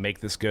on how to make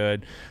this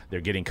good.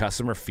 They're getting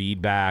customer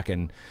feedback,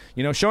 and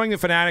showing the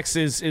Fanatics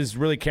is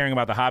really caring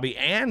about the hobby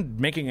and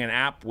making an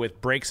app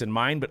with breaks in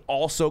mind, but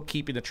also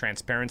keeping the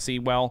transparency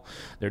well.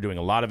 They're doing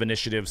a lot of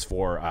initiatives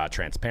for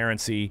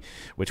transparency,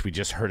 which we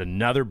just heard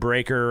another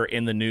breaker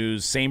in the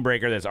news, same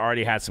breaker that's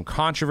already had some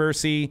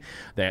controversy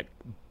that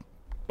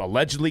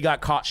allegedly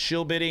got caught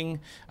shill bidding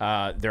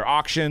their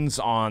auctions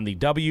on the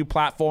W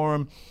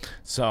platform.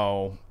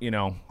 So,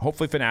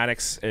 hopefully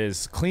Fanatics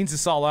cleans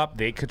this all up.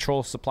 They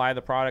control supply of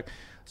the product.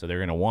 So they're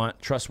going to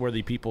want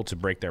trustworthy people to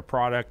break their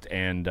product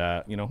and,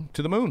 to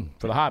the moon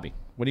for the hobby.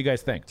 What do you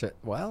guys think?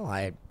 Well,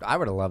 I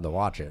would have loved to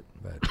watch it,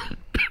 but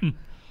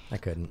I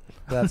couldn't.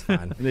 That's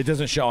fine. It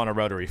doesn't show on a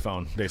rotary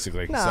phone,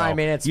 basically. No, so I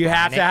mean, it's you fine.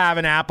 have to have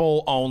an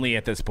Apple only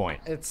at this point.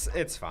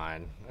 It's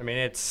fine. I mean,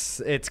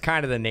 it's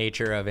kind of the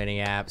nature of any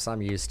apps.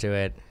 I'm used to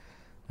it.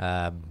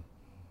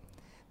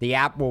 The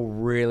app will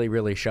really,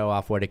 really show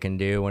off what it can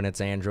do when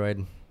it's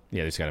Android.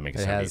 Yeah, they just got to make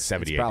it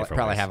 78 probably,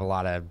 different ways. have a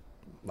lot of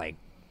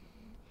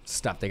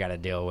stuff they got to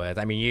deal with.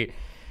 I mean,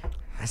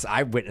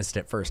 I witnessed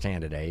it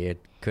firsthand today. You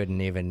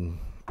couldn't even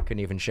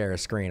share a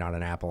screen on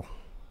an Apple.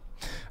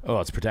 Oh,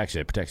 it's protection.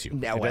 It protects you.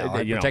 Yeah, well,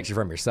 it protects you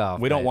from yourself.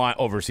 We don't want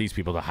overseas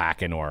people to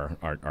hack into our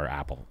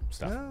Apple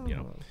stuff.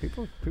 Well,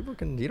 people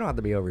can. You don't have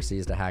to be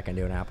overseas to hack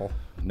into an Apple.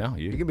 No,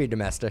 You can be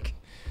domestic.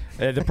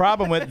 The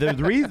problem with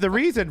the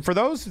reason for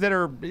those that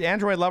are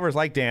Android lovers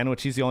like Dan,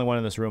 which he's the only one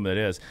in this room that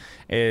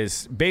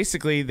is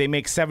basically they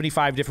make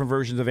 75 different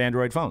versions of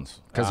Android phones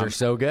Because they're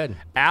so good.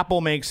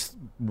 Apple makes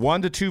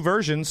 1 to 2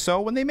 versions, so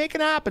when they make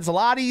an app, it's a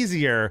lot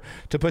easier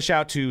to push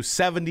out to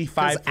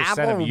 75% of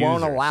Apple users.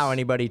 won't allow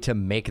anybody to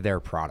make their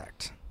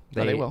product.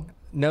 They will.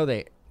 No,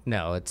 it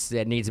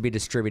needs to be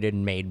distributed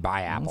and made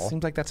by Apple.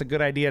 Seems like that's a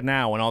good idea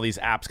now when all these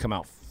apps come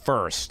out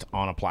first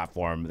on a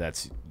platform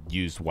that's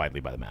used widely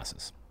by the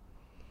masses.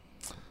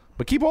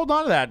 But keep holding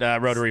on to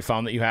that rotary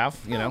phone that you have.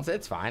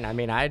 It's fine. I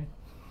mean, I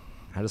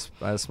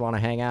just want to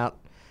hang out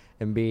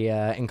and be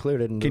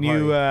included. Can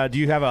you? Do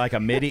you have a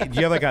MIDI? Do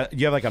you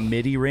have a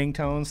MIDI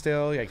ringtone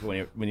still? Like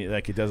when you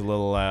it does a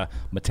little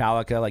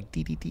Metallica like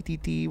dee dee dee dee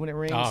dee when it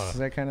rings. Is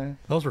that kind of?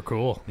 Those were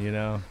cool.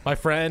 My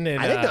friend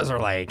and I think those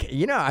are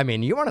I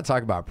mean, you want to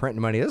talk about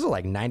printing money? Those are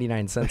like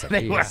 99 cents a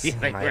piece.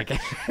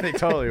 They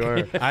totally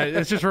were.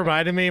 It's just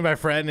reminded me. My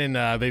friend in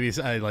maybe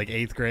like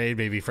 8th grade,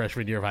 maybe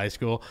freshman year of high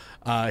school,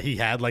 he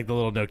had like the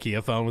little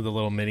Nokia phone with a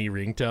little mini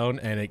ringtone,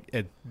 and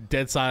it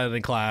dead silent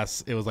in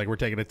class. It was like we're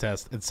taking a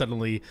test, and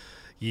suddenly.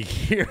 You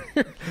hear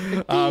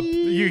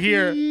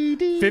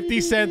 50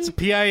 cents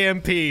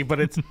PIMP, but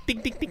it's ding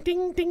ding ding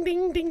ding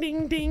ding ding ding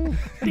ding ding ding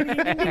ding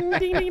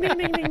ding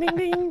ding ding ding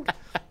ding.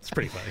 It's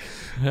pretty funny.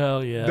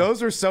 Hell yeah.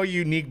 Those are so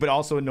unique, but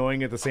also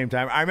annoying at the same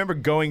time. I remember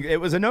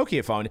it was a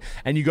Nokia phone,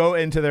 and you go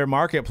into their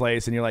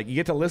marketplace, and you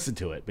get to listen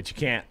to it, but you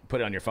can't put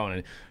it on your phone.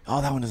 And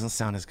that one doesn't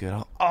sound as good.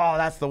 Oh,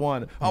 that's the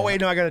one. Oh,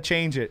 wait, no, I got to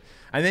change it.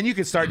 And then you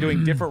can start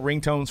doing different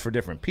ringtones for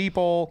different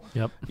people.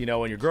 Yep.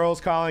 When your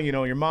girl's calling,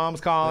 when your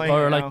mom's calling.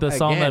 Or like the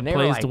song Again, that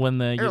plays when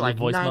you they're like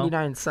voicemail.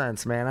 99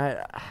 cents,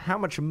 man. How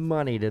much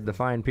money did the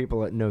fine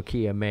people at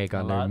Nokia make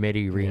on their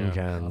MIDI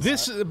ringtones?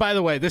 This, by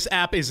the way, this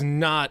app is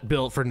not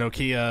built for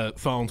Nokia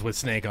phones with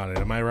Snake on it.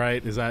 Am I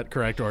right? Is that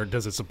correct, or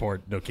does it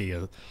support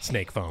Nokia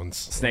Snake phones?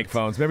 Snake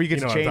phones. Remember, you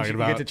get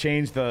to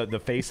change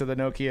the face of the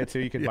Nokia too.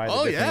 You can buy.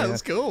 Oh yeah,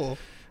 that's cool.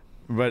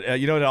 But what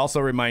it also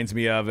reminds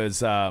me of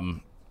is.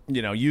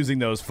 Using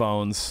those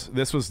phones.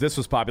 This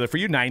was popular for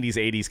you 90s,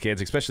 80s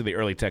kids, especially the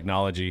early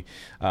technology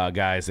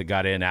guys that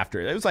got in after.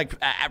 It was like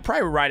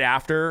probably right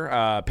after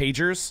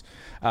pagers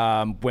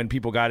when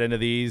people got into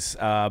these.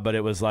 But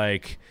it was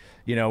like,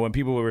 when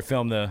people would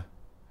film the,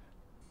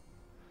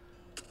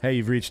 hey,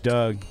 you've reached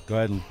Doug. Go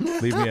ahead and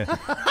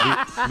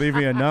leave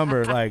me a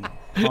number. Like,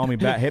 call me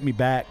back, hit me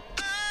back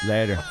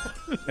later.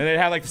 And it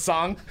had like the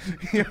song.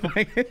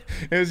 It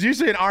was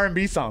usually an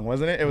R&B song,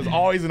 wasn't it? It was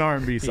always an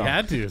R&B song. You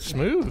had to.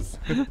 Smooth.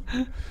 He's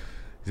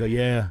like,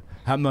 yeah,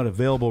 I'm not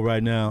available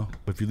right now,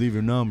 but if you leave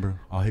your number,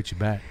 I'll hit you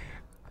back.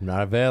 I'm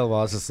not available.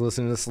 I was just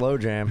listening to Slow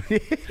Jam.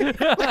 But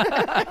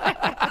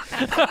I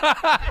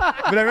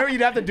remember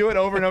you'd have to do it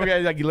over and over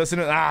again. Like you listen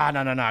to it, no,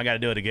 I got to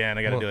do it again.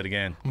 Do it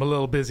again. I'm a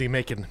little busy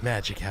making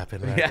magic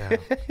happen right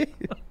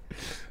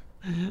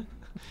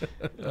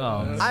now.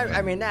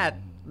 I mean,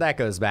 that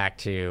goes back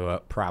to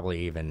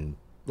probably even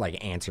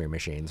like answering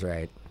machines,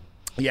 right?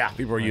 Yeah,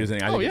 people were using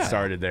it. I think it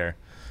started there.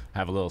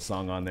 Have a little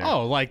song on there.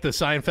 Oh, like the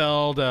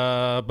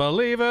Seinfeld,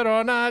 Believe It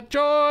or Not,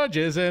 George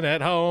isn't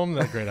at home.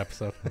 That great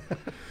episode.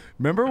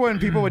 Remember when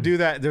people would do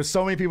that? There's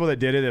so many people that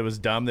did it. It was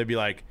dumb. They'd be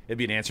like, it'd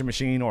be an answer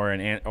machine or a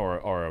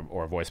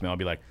voicemail. It'd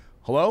be like,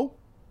 hello?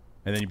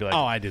 And then you'd be like,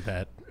 Oh, I did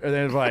that. and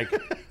then it's like,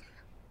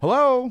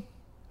 hello?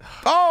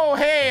 Oh,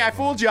 hey, I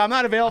fooled you. I'm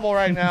not available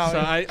right now. So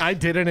I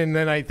did it, and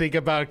then I think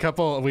about a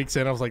couple of weeks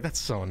in, I was like, that's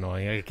so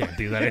annoying. I can't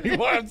do that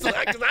anymore. Because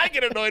I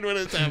get annoyed when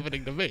it's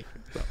happening to me.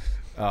 So.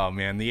 Oh,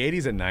 man, the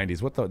 80s and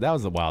 90s.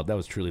 That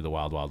was truly the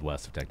wild, wild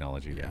west of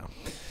technology. Yeah.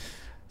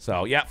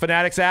 So, yeah,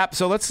 Fanatics app.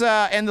 So let's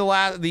end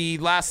the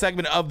last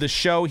segment of the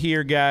show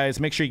here, guys.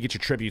 Make sure you get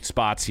your tribute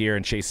spots here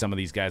and chase some of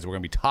these guys we're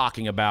going to be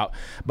talking about.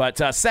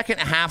 But second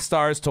half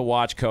stars to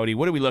watch, Cody.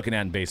 What are we looking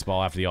at in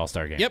baseball after the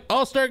All-Star game? Yep,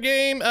 All-Star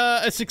game,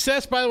 a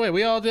success, by the way.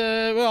 We all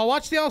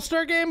watched the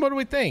All-Star game. What do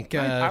we think?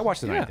 I watched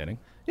the ninth inning.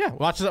 Yeah,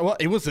 watched it. Well,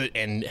 it was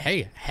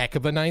heck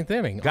of a ninth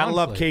inning. Gotta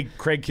love honestly.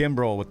 Craig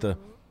Kimbrell with the...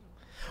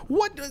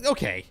 What?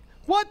 Okay.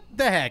 What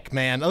the heck,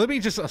 man? Let me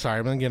just... sorry,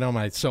 I'm going to get on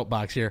my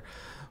soapbox here.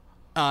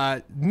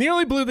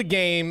 Nearly blew the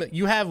game.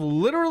 You have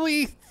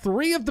literally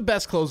 3 of the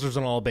best closers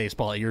in all of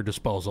baseball at your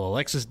disposal.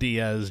 Alexis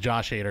Diaz,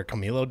 Josh Hader,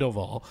 Camilo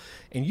Doval.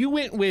 And you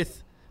went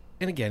with...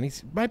 And again, he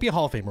might be a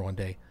Hall of Famer one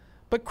day.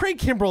 But Craig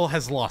Kimbrell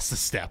has lost a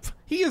step.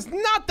 He is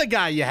not the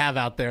guy you have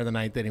out there in the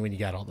ninth inning when you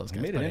got all those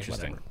guys. Made it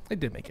interesting. Whatever. It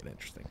did make it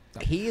interesting. So.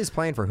 He is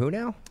playing for who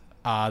now?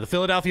 The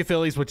Philadelphia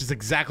Phillies, which is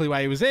exactly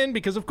why he was in,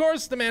 because of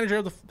course the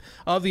manager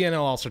of the NL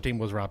All-Star team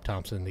was Rob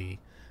Thompson, the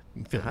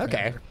Phillies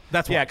manager.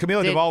 That's why. Yeah,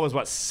 Camilo Doval was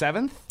what,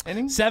 7th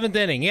inning? 7th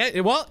inning. Yeah,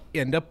 well,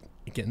 ended up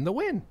getting the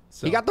win.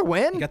 So He got the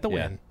win? He got the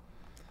win.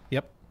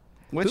 Yep.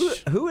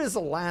 Who is the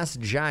last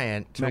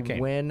Giant to Matt Cain.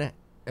 win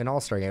an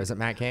All-Star game? Is it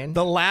Matt Cain?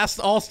 The last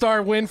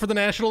All-Star win for the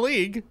National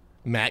League,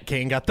 Matt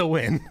Cain got the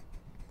win.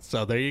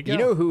 So there you go. You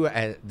know who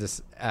I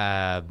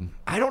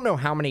don't know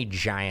how many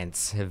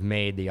Giants have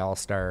made the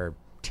All-Star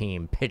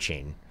team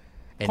pitching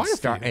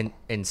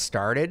and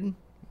started.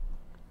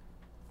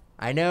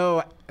 I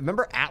know.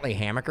 Remember Atlee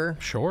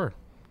Hammaker? Sure.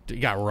 He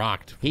got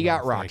rocked. He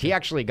got rocked. He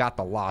actually got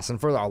the loss. And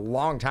for a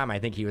long time, I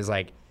think he was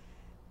like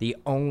the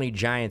only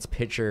Giants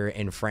pitcher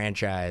in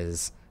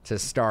franchise to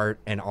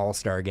start an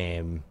All-Star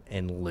game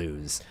and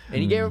lose.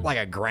 And he gave up like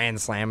a grand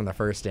slam in the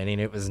first inning.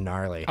 It was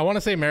gnarly. I want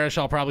to say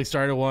Marichal probably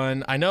started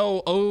one. I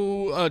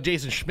know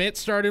Jason Schmidt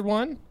started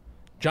one.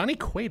 Johnny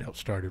Cueto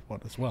started one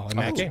as well. And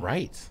Matt Cain.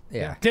 Right.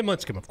 Yeah. Tim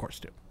Lincecum, of course,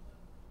 too.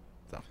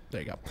 So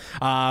there you go.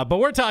 But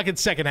we're talking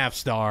second half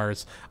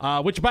stars,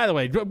 which, by the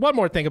way, one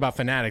more thing about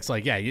Fanatics.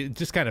 Like, yeah, you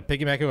just kind of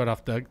piggybacking what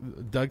off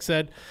Doug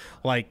said.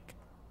 Like,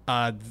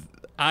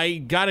 I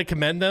got to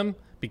commend them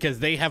because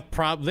they have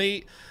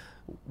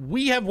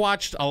we have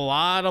watched a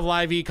lot of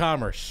live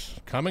e-commerce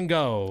come and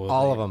go.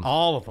 All of them.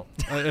 All of them.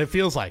 It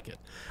feels like it.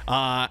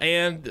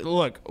 And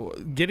look,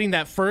 getting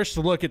that first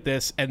look at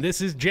this, and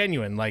this is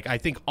genuine. Like, I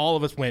think all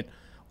of us went,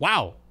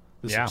 wow,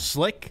 this is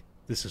slick.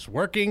 This is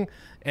working.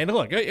 And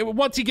look,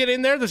 once you get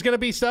in there, there's going to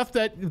be stuff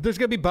there's going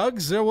to be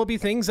bugs. There will be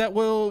things there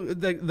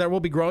will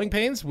be growing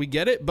pains. We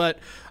get it. But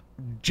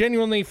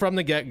genuinely from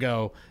the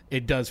get-go,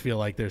 it does feel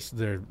like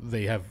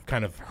they have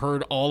kind of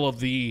heard all of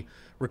the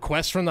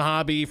requests from the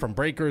hobby, from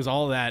breakers,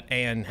 all of that,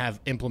 and have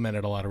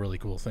implemented a lot of really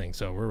cool things.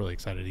 So we're really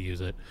excited to use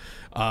it.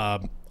 All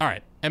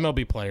right,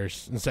 MLB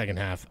players in the second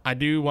half. I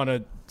do want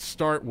to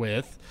start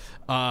with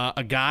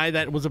a guy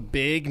that was a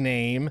big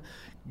name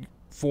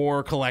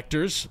for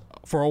collectors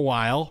for a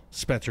while,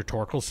 Spencer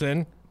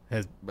Torkelson.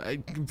 It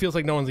feels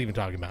like no one's even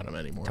talking about him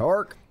anymore.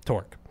 Torque.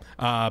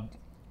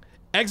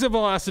 Exit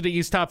velocity,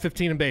 he's top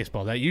 15 in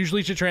baseball. That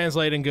usually should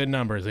translate in good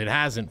numbers. It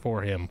hasn't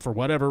for him for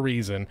whatever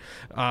reason.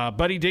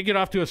 But he did get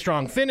off to a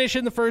strong finish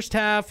in the first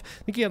half.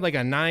 I think he had like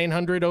a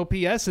 900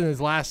 OPS in his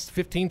last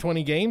 15,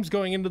 20 games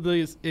going into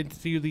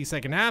the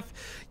second half.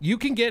 You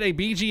can get a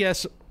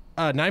BGS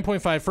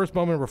 9.5 First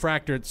Bowman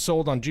refractor. It's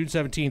sold on June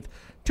 17th,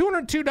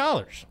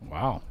 $202.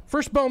 Wow.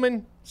 First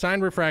Bowman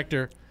signed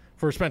refractor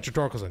for Spencer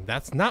Torkelson.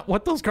 That's not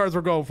what those cards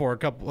were going for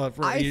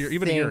a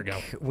year ago.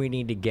 We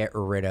need to get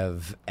rid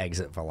of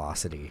exit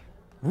velocity.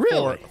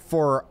 Really?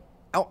 For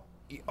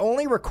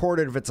only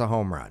recorded if it's a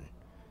home run.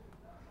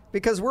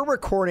 Because we're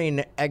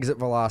recording exit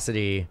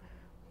velocity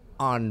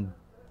on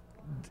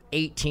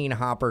 18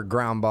 hopper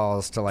ground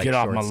balls to like get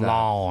off shortstop. my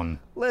lawn.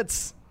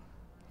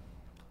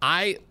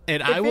 If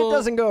it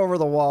doesn't go over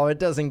the wall, it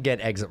doesn't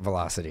get exit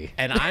velocity.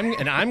 And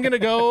I'm gonna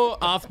go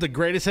off the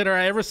greatest hitter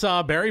I ever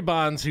saw, Barry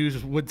Bonds, who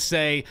would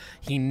say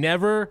he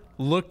never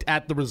looked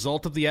at the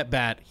result of the at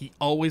bat. He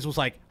always was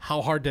like,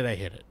 "How hard did I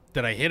hit it?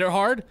 Did I hit it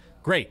hard?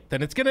 Great.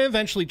 Then it's gonna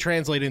eventually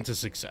translate into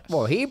success."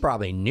 Well, he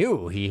probably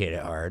knew he hit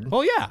it hard.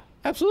 Well, yeah,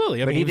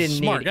 absolutely. But he was a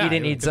smart guy. He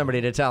didn't need somebody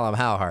to tell him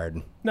how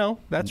hard. No,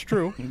 that's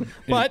true.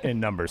 But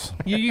in numbers,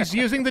 he's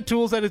using the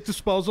tools at his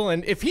disposal,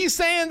 and if he's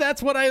saying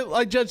that's what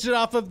I judged it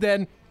off of,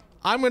 then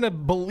I'm going to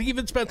believe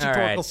in Spencer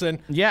Torkelson.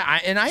 Yeah, I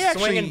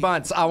actually swinging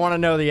bunts. I want to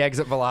know the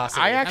exit velocity.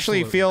 I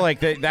actually feel like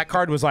that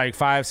card was like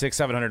 $500,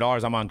 $600,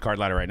 $700. I'm on Card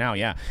Ladder right now.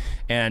 Yeah,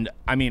 And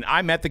I mean,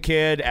 I met the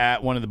kid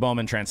at one of the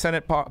Bowman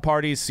Transcendent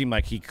parties. Seemed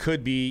like he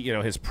could be, you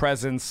know, his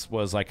presence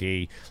was like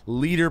a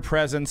leader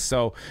presence.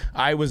 So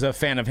I was a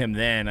fan of him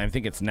then. I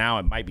think it's now.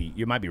 It might be.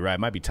 You might be right. It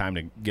might be time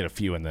to get a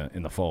few in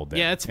the fold. There.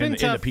 Yeah, it's been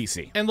tough. In the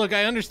PC. And look,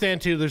 I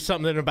understand too. There's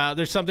something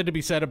to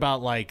be said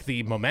about like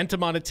the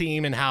momentum on a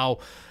team and how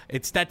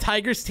it's that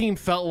Tigers team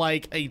felt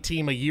like a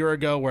team a year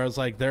ago where it was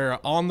like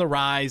they're on the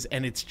rise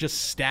and it's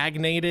just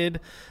stagnated.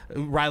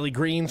 Riley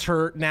Green's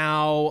hurt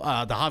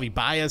now. The Javi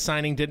Baez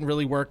signing didn't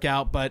really work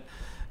out, but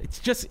it's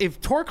just if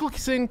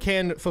Torkelson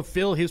can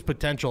fulfill his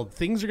potential,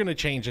 things are going to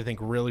change, I think,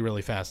 really,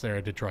 really fast there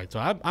at Detroit.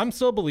 So I'm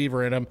still a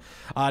believer in him.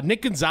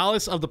 Nick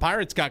Gonzalez of the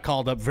Pirates got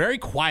called up very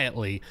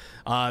quietly.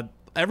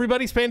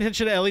 Everybody's paying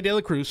attention to Ellie De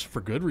La Cruz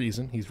for good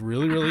reason. He's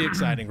really, really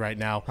exciting right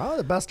now. Probably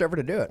the best ever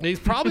to do it. He's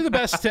probably the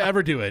best to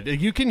ever do it.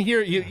 You can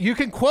hear you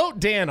can quote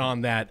Dan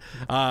on that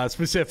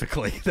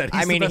specifically. That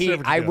he's the best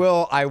ever to do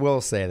it. I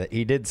will say that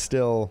he did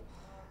still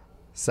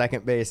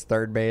second base,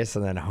 third base,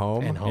 and then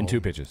home in 2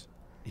 pitches.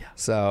 Yeah.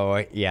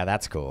 So yeah,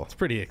 that's cool. It's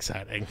pretty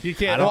exciting. You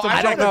can't.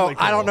 I don't know.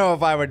 I don't know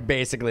if I would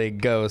basically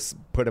go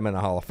put him in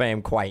the Hall of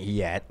Fame quite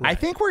yet. I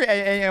think we're.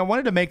 I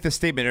wanted to make this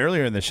statement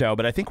earlier in the show,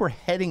 but I think we're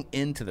heading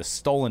into the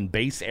stolen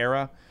base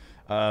era.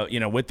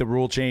 With the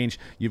rule change,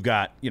 you've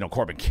got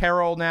Corbin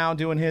Carroll now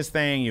doing his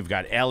thing. You've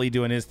got Ellie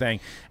doing his thing,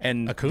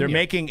 and Acuna.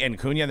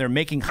 They're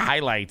making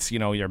highlights.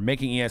 You're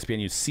making ESPN.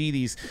 You see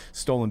these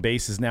stolen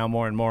bases now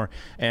more and more.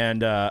 And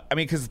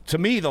because to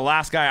me, the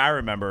last guy I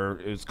remember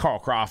is Carl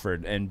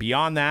Crawford, and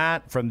beyond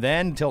that, from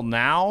then till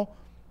now,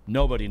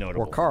 nobody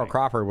notable. Well, Carl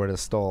Crawford would have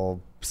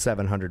stole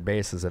 700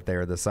 bases if they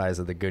were the size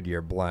of the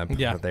Goodyear blimp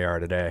that they are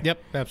today.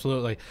 Yep,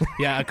 absolutely.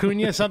 Yeah,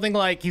 Acuna, something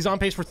like he's on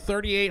pace for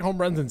 38 home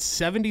runs and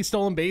 70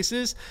 stolen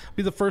bases.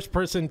 Be the first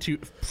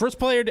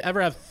player to ever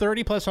have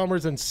 30 plus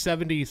homers and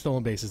 70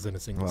 stolen bases in a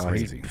single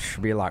season. It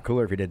would be a lot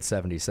cooler if he did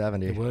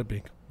 70-70. It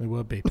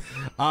would be.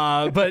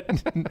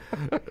 But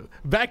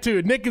back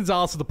to Nick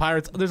Gonzalez of the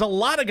Pirates. There's a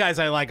lot of guys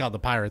I like on the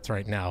Pirates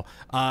right now.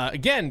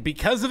 Again,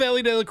 because of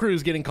Ellie De La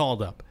Cruz getting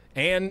called up.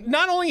 And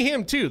not only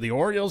him, too. The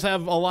Orioles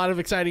have a lot of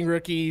exciting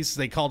rookies.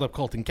 They called up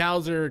Colton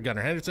Cowser,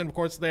 Gunnar Henderson, of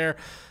course, there.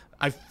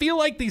 I feel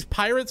like these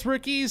Pirates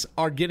rookies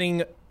are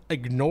getting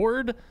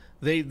ignored.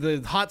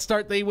 The hot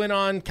start they went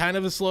on kind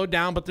of has slowed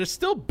down, but they're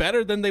still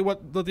better than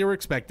what they were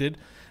expected.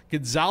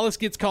 Gonzalez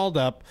gets called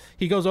up.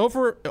 He goes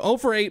over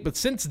 8, but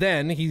since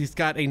then, he's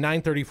got a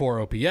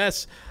 934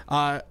 OPS.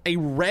 A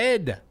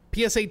red,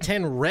 PSA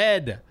 10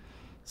 red,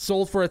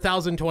 sold for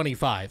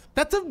 $1,025.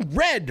 That's a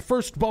red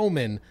first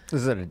Bowman.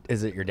 Is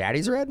it your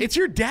daddy's red? It's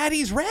your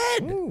daddy's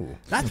red. Ooh.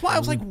 That's why I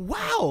was like,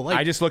 wow.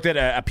 I just looked at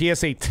a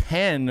PSA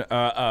 10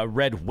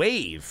 red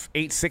wave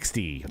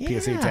 860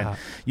 PSA 10.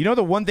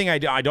 The one thing I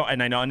don't,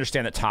 and I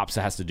understand that Topps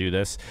has to do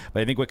this,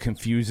 but I think what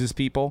confuses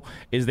people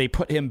is they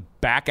put him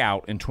back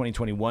out in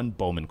 2021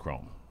 Bowman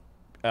Chrome.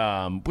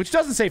 Which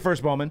doesn't say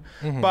first Bowman,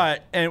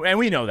 but and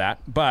we know that.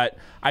 But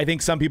I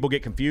think some people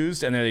get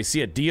confused and then they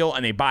see a deal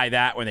and they buy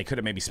that when they could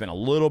have maybe spent a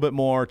little bit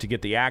more to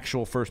get the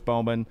actual first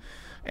Bowman.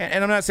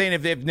 And I'm not saying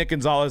if Nick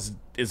Gonzalez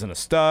isn't a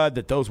stud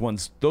that those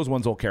ones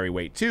will carry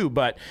weight too.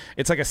 But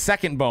it's like a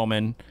second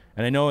Bowman,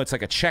 and I know it's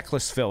like a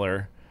checklist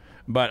filler.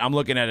 But I'm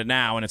looking at it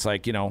now and it's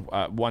like an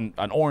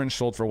orange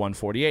sold for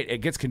 $148. It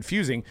gets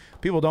confusing.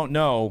 People don't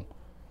know.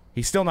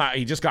 He's still not.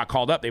 He just got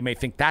called up. They may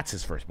think that's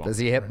his first Bowman. Does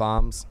he hit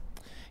bombs?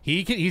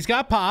 He's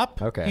got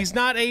pop. Okay. He's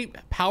not a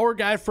power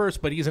guy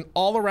first, but he's an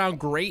all-around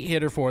great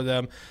hitter for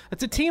them.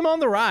 It's a team on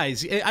the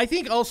rise. I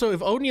think also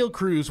if O'Neal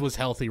Cruz was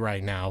healthy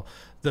right now,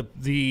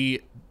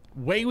 the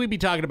way we'd be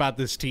talking about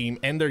this team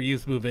and their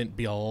youth movement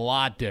be a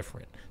lot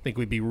different. I think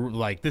we'd be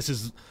like, this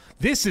is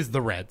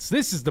the Reds.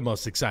 This is the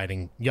most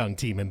exciting young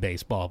team in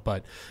baseball,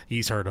 but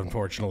he's hurt,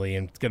 unfortunately,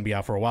 and it's going to be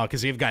out for a while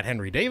because you've got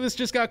Henry Davis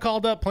just got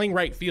called up, playing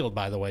right field,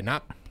 by the way,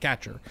 not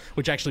catcher,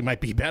 which actually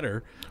might be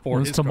better for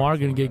his Tamar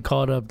going to get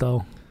called up,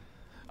 though?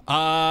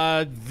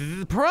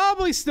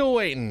 Probably still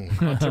waiting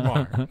on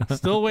Tamar.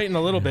 Still waiting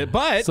a little bit,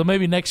 but so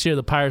maybe next year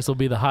the Pirates will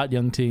be the hot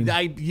young team.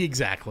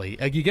 Exactly.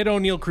 You get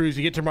O'Neal Cruz,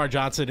 you get Tamar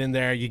Johnson in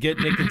there, you get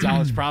Nick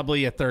Gonzalez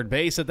probably at third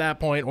base at that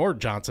point, or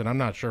Johnson. I'm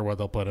not sure where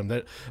they'll put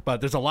him,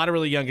 but there's a lot of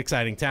really young,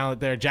 exciting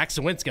talent there. Jack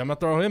Sawinski, I'm gonna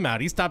throw him out.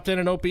 He's top 10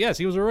 in OPS.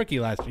 He was a rookie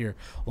last year.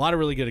 A lot of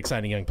really good,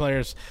 exciting young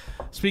players.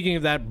 Speaking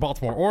of that,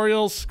 Baltimore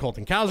Orioles,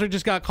 Colton Cowser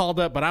just got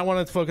called up, but I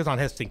wanted to focus on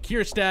Heston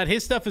Kjerstad.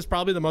 His stuff is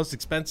probably the most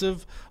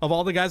expensive of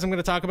all the guys I'm going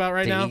to talk about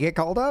right now. Did he get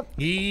called up?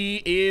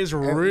 He is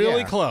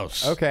really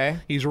close. Okay.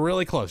 He's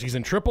really close. He's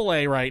in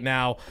AAA right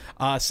now.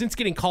 Since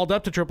getting called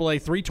up to AAA,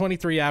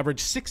 323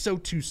 average,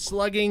 602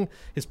 slugging.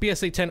 His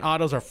PSA 10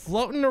 autos are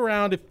floating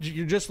around. If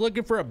you're just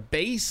looking for a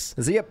base.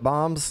 Does he hit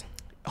bombs?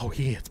 Oh,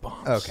 he hits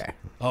bombs. Okay.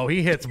 Oh,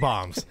 he hits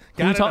bombs.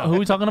 Who are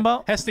we talking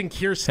about? Heston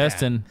Kjerstad.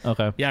 Heston.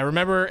 Okay. Yeah,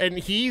 remember, and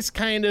he's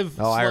kind of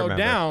slowed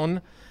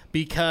down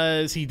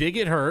because he did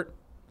get hurt.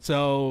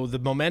 So the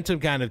momentum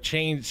kind of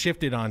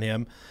shifted on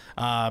him.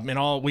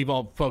 We've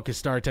all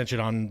focused our attention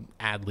on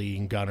Adley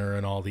and Gunnar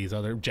and all these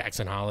other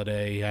Jackson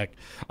Holiday, heck.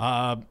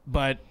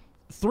 But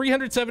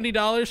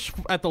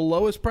 $370 at the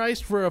lowest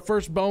price for a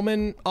first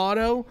Bowman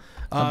auto.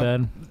 Not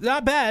bad.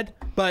 Not bad,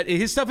 but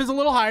his stuff is a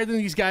little higher than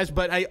these guys.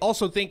 But I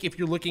also think if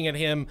you're looking at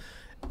him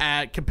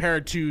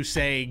compared to,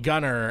 say,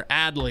 Gunnar,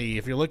 Adley,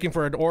 if you're looking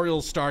for an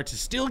Orioles star to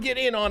still get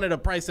in on at a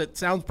price that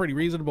sounds pretty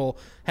reasonable,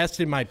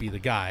 Heston might be the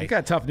guy. He's got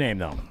a tough name,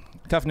 though.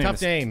 Tough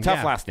name.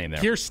 Tough last name there.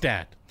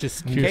 Kierstad.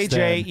 Just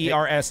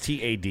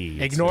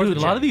KJERSTAD. Ignore Dude, the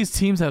a lot J. of these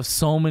teams have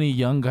so many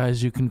young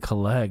guys you can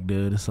collect,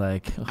 dude. It's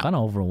like kind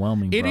of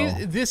overwhelming, bro. It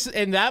is this,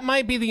 and that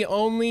might be the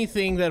only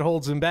thing that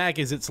holds him back.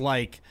 Is it's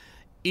like,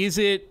 is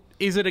it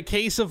a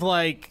case of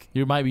like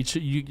You might be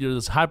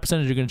there's a high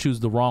percentage you're going to choose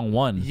the wrong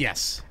one.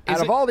 yes?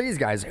 Out of all these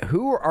guys,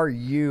 who are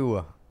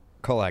you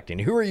collecting?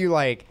 Who are you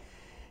like?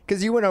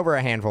 Because you went over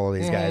a handful of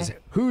these guys.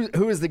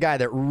 Who is the guy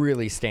that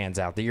really stands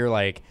out that you're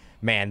like,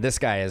 man, this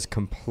guy is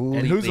completely.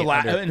 And who's the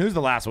last? And who's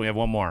the last one? We have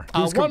one more.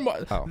 One more.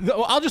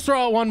 I'll just throw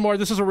out one more.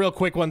 This is a real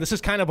quick one. This is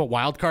kind of a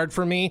wild card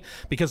for me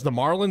because the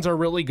Marlins are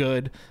really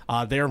good.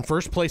 They're in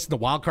first place in the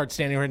wild card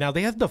standing right now.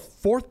 They have the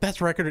 4th best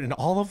record in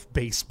all of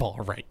baseball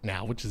right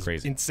now, which is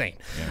Crazy. insane.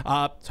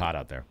 Yeah. It's hot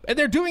out there. And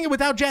they're doing it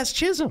without Jazz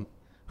Chisholm,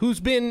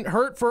 who's been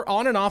hurt for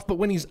on and off. But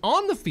when he's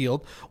on the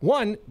field,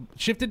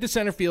 shifted to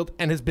center field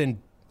and has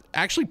been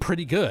actually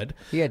pretty good.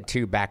 He had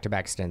 2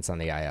 back-to-back stints on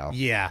the IL.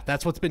 Yeah,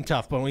 that's what's been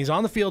tough. But when he's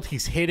on the field,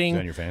 he's hitting. Is that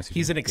on your fantasy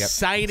He's team? an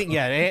exciting.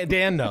 Yeah,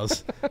 Dan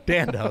knows.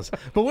 Dan knows.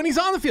 But when he's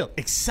on the field,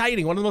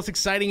 exciting. One of the most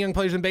exciting young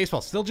players in baseball.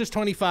 Still just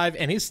 25,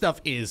 and his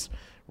stuff is.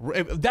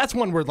 That's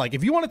one where, like,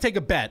 if you want to take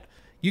a bet,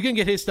 you can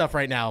get his stuff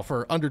right now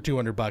for under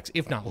 $200,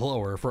 if not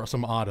lower, for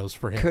some autos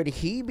for him. Could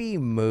he be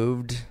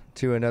moved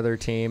to another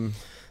team?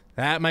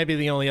 That might be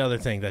the only other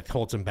thing that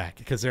holds him back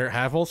because there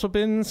have also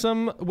been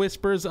some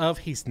whispers of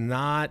he's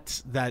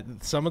not, that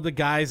some of the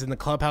guys in the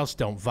clubhouse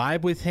don't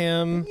vibe with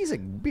him.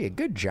 Be a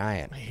good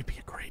Giant. He'd be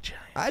a great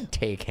Giant. I'd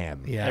take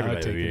him. Yeah, Everybody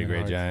I'd take would be him a in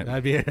great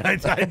heartbeat.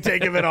 Giant. I'd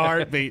take him in a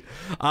heartbeat.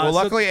 Well,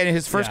 luckily, and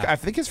his first, yeah. I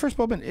think his first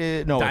Bowman,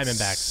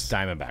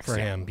 Diamondbacks for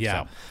him.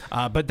 Yeah,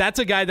 So. but that's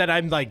a guy that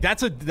I'm like,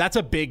 that's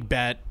a big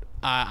bet.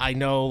 I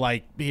know,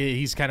 like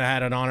he's kind of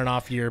had an on and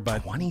off year,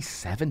 but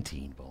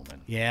 2017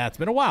 Bowman. yeah, it's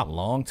been a while.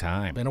 Long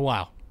time. Been a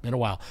while.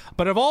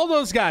 But of all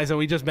those guys that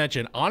we just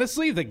mentioned,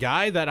 honestly, the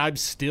guy that I'm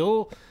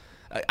still,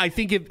 I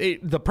think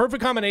the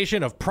perfect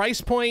combination of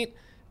price point,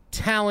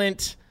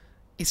 talent,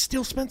 is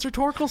still Spencer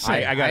Torkelson.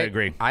 I gotta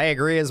agree. I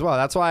agree as well.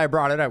 That's why I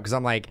brought it up because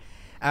I'm like,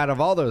 out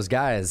of all those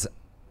guys,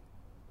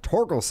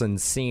 Torkelson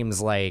seems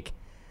like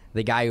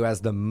the guy who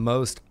has the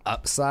most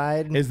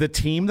upside. Is the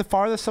team the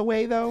farthest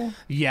away, though?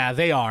 Yeah,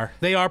 they are.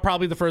 They are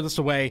probably the furthest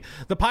away.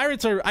 The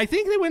Pirates are, I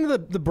think they went to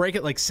the break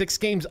at like 6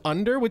 games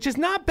under, which is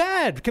not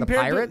bad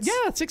compared Pirates?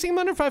 to, 6 games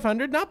under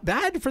 500. Not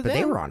bad for them.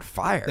 They were on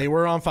fire. They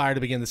were on fire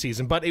to begin the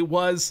season, but it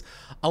was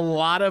a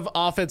lot of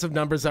offensive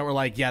numbers that were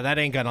like, yeah, that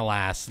ain't going to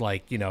last.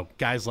 Like,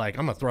 guys like,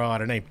 I'm going to throw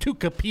out a name.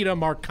 Tucapita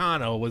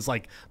Marcano was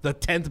like the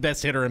 10th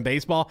best hitter in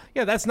baseball.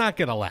 Yeah, that's not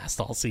going to last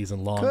all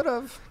season long.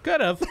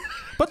 Could have.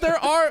 But there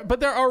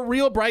are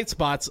real bright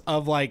spots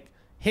of like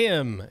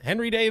him,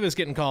 Henry Davis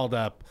getting called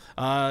up.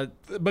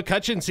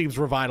 McCutchen seems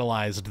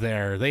revitalized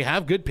there. They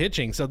have good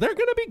pitching, so they're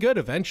going to be good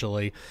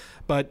eventually.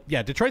 But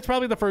yeah, Detroit's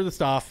probably the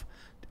furthest off,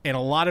 and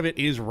a lot of it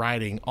is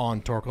riding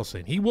on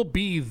Torkelson. He will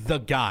be the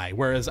guy,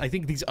 whereas I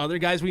think these other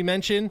guys we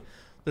mentioned,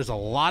 there's a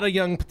lot of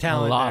young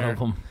talent there of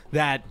them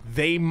that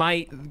they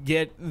might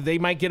get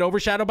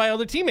overshadowed by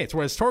other teammates,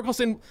 whereas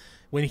Torkelson,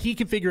 when he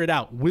can figure it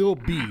out, will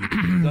be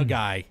the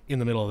guy in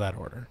the middle of that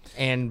order.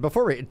 And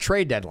before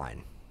trade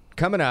deadline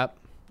coming up,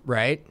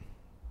 right?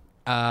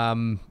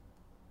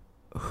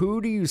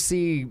 Who do you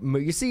see?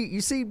 You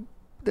see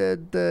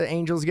the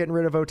Angels getting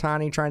rid of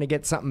Ohtani, trying to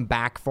get something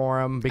back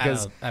for him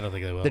because I don't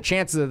think they will. The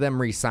chances of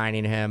them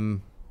re-signing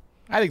him.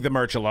 I think the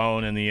merch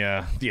alone and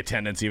the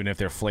attendance, even if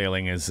they're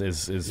flailing, is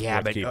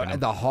worth but keeping them.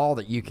 the haul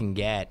that you can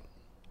get.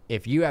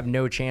 If you have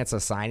no chance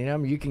of signing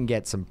them, you can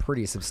get some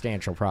pretty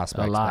substantial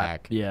prospects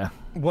back. Yeah.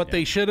 What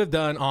they should have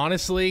done,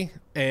 honestly,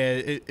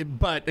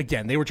 but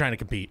again, they were trying to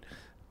compete.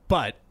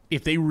 But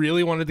if they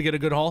really wanted to get a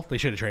good haul, they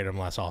should have traded him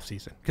last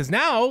offseason. Because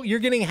now you're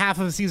getting half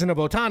of a season of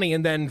Ohtani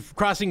and then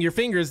crossing your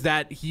fingers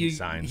that he'll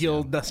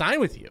sign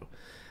with you.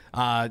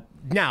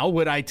 Now,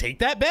 would I take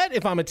that bet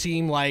if I'm a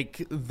team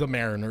like the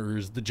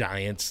Mariners, the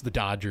Giants, the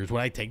Dodgers?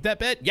 Would I take that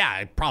bet? Yeah,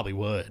 I probably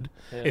would.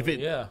 If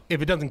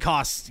it doesn't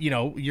cost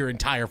your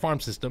entire farm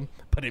system,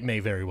 but it may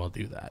very well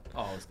do that.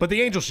 But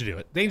the Angels should do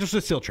it. The Angels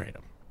should still trade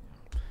him.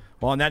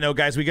 Well, on that note,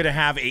 guys, we're going to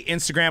have a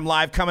Instagram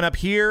Live coming up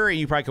here.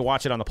 You probably can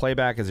watch it on the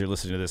playback as you're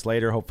listening to this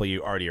later. Hopefully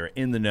you already are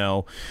in the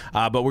know.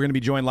 But we're going to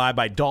be joined live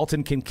by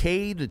Dalton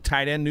Kincaid, the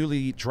tight end,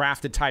 newly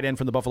drafted tight end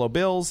from the Buffalo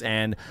Bills,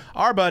 and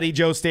our buddy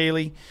Joe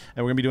Staley.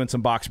 And we're going to be doing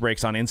some box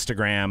breaks on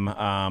Instagram,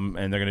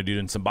 and they're going to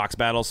do some box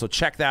battles. So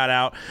check that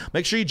out.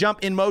 Make sure you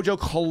jump in Mojo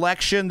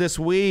Collection this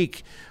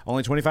week.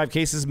 Only 25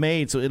 cases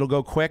made, so it'll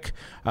go quick.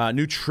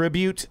 New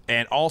tribute,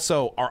 and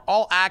also our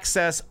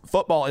all-access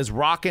football is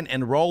rocking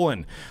and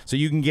rolling. So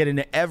you can get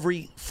into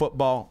every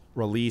football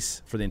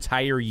release for the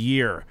entire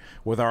year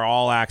with our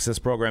All Access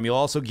program. You'll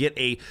also get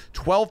a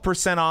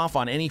 12% off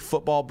on any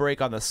football break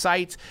on the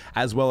site,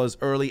 as well as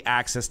early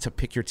access to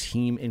pick your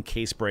team in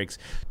case breaks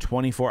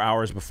 24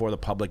 hours before the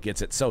public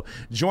gets it. So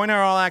join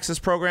our All Access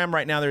program.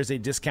 Right now there's a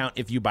discount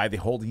if you buy the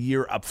whole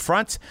year up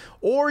front,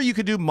 or you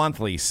could do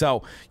monthly.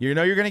 So you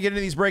know you're going to get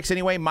into these breaks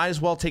anyway. Might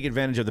as well take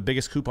advantage of the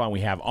biggest coupon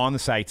we have on the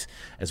site,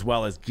 as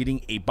well as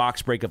getting a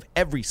box break of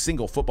every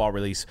single football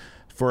release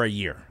for a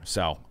year.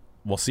 So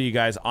we'll see you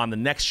guys on the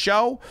next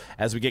show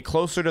as we get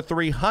closer to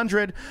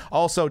 300.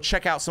 Also,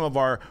 check out some of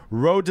our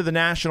Road to the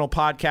National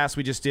podcasts.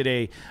 We just did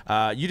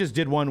you just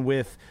did one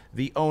with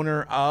the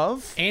owner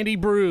of Andy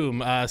Broom,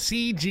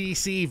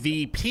 CGC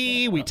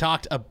VP. We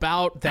talked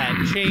about that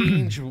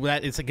change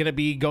that is going to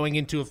be going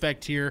into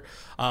effect here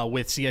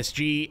with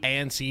CSG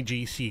and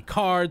CGC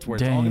cards, where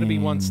it's all going to be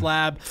one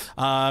slab.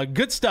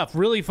 Good stuff.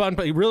 Really fun,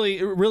 but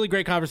really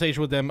great conversation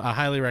with them. I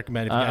highly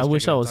recommend it. I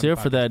wish I was here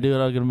for that, dude.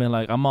 I was going to be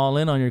like, I'm all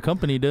in on your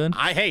company, dude.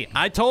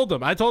 I told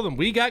them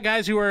we got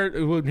guys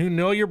who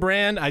know your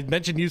brand. I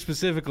mentioned you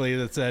specifically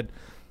that said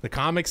the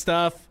comic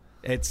stuff.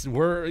 This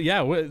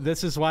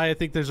is why I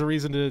think there's a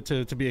reason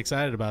to be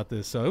excited about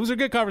this. So it was a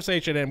good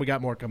conversation, and we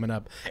got more coming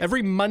up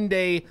every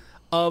Monday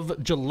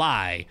of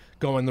July.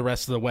 Going the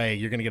rest of the way,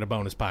 you're going to get a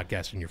bonus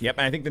podcast in your feed. Yep,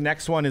 and I think the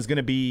next one is going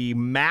to be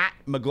Matt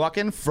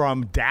McGluckin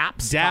from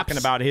DAPS talking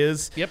about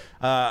his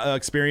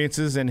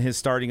experiences and his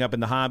starting up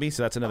in the hobby.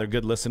 So that's another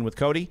good listen with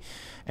Cody.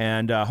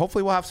 And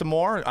hopefully we'll have some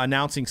more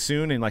announcing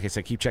soon. And like I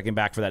said, keep checking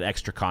back for that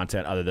extra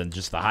content other than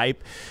just the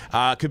hype.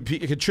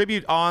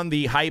 Contribute on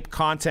the hype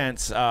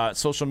content's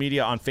social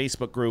media on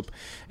Facebook group.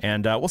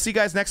 And we'll see you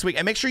guys next week.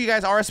 And make sure you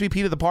guys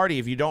RSVP to the party.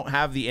 If you don't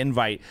have the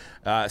invite,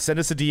 send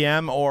us a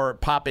DM or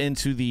pop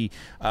into the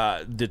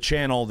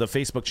channel, the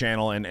Facebook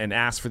channel, and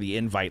ask for the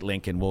invite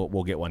link, and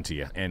we'll get one to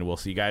you. And we'll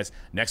see you guys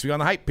next week on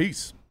the hype.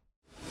 Peace.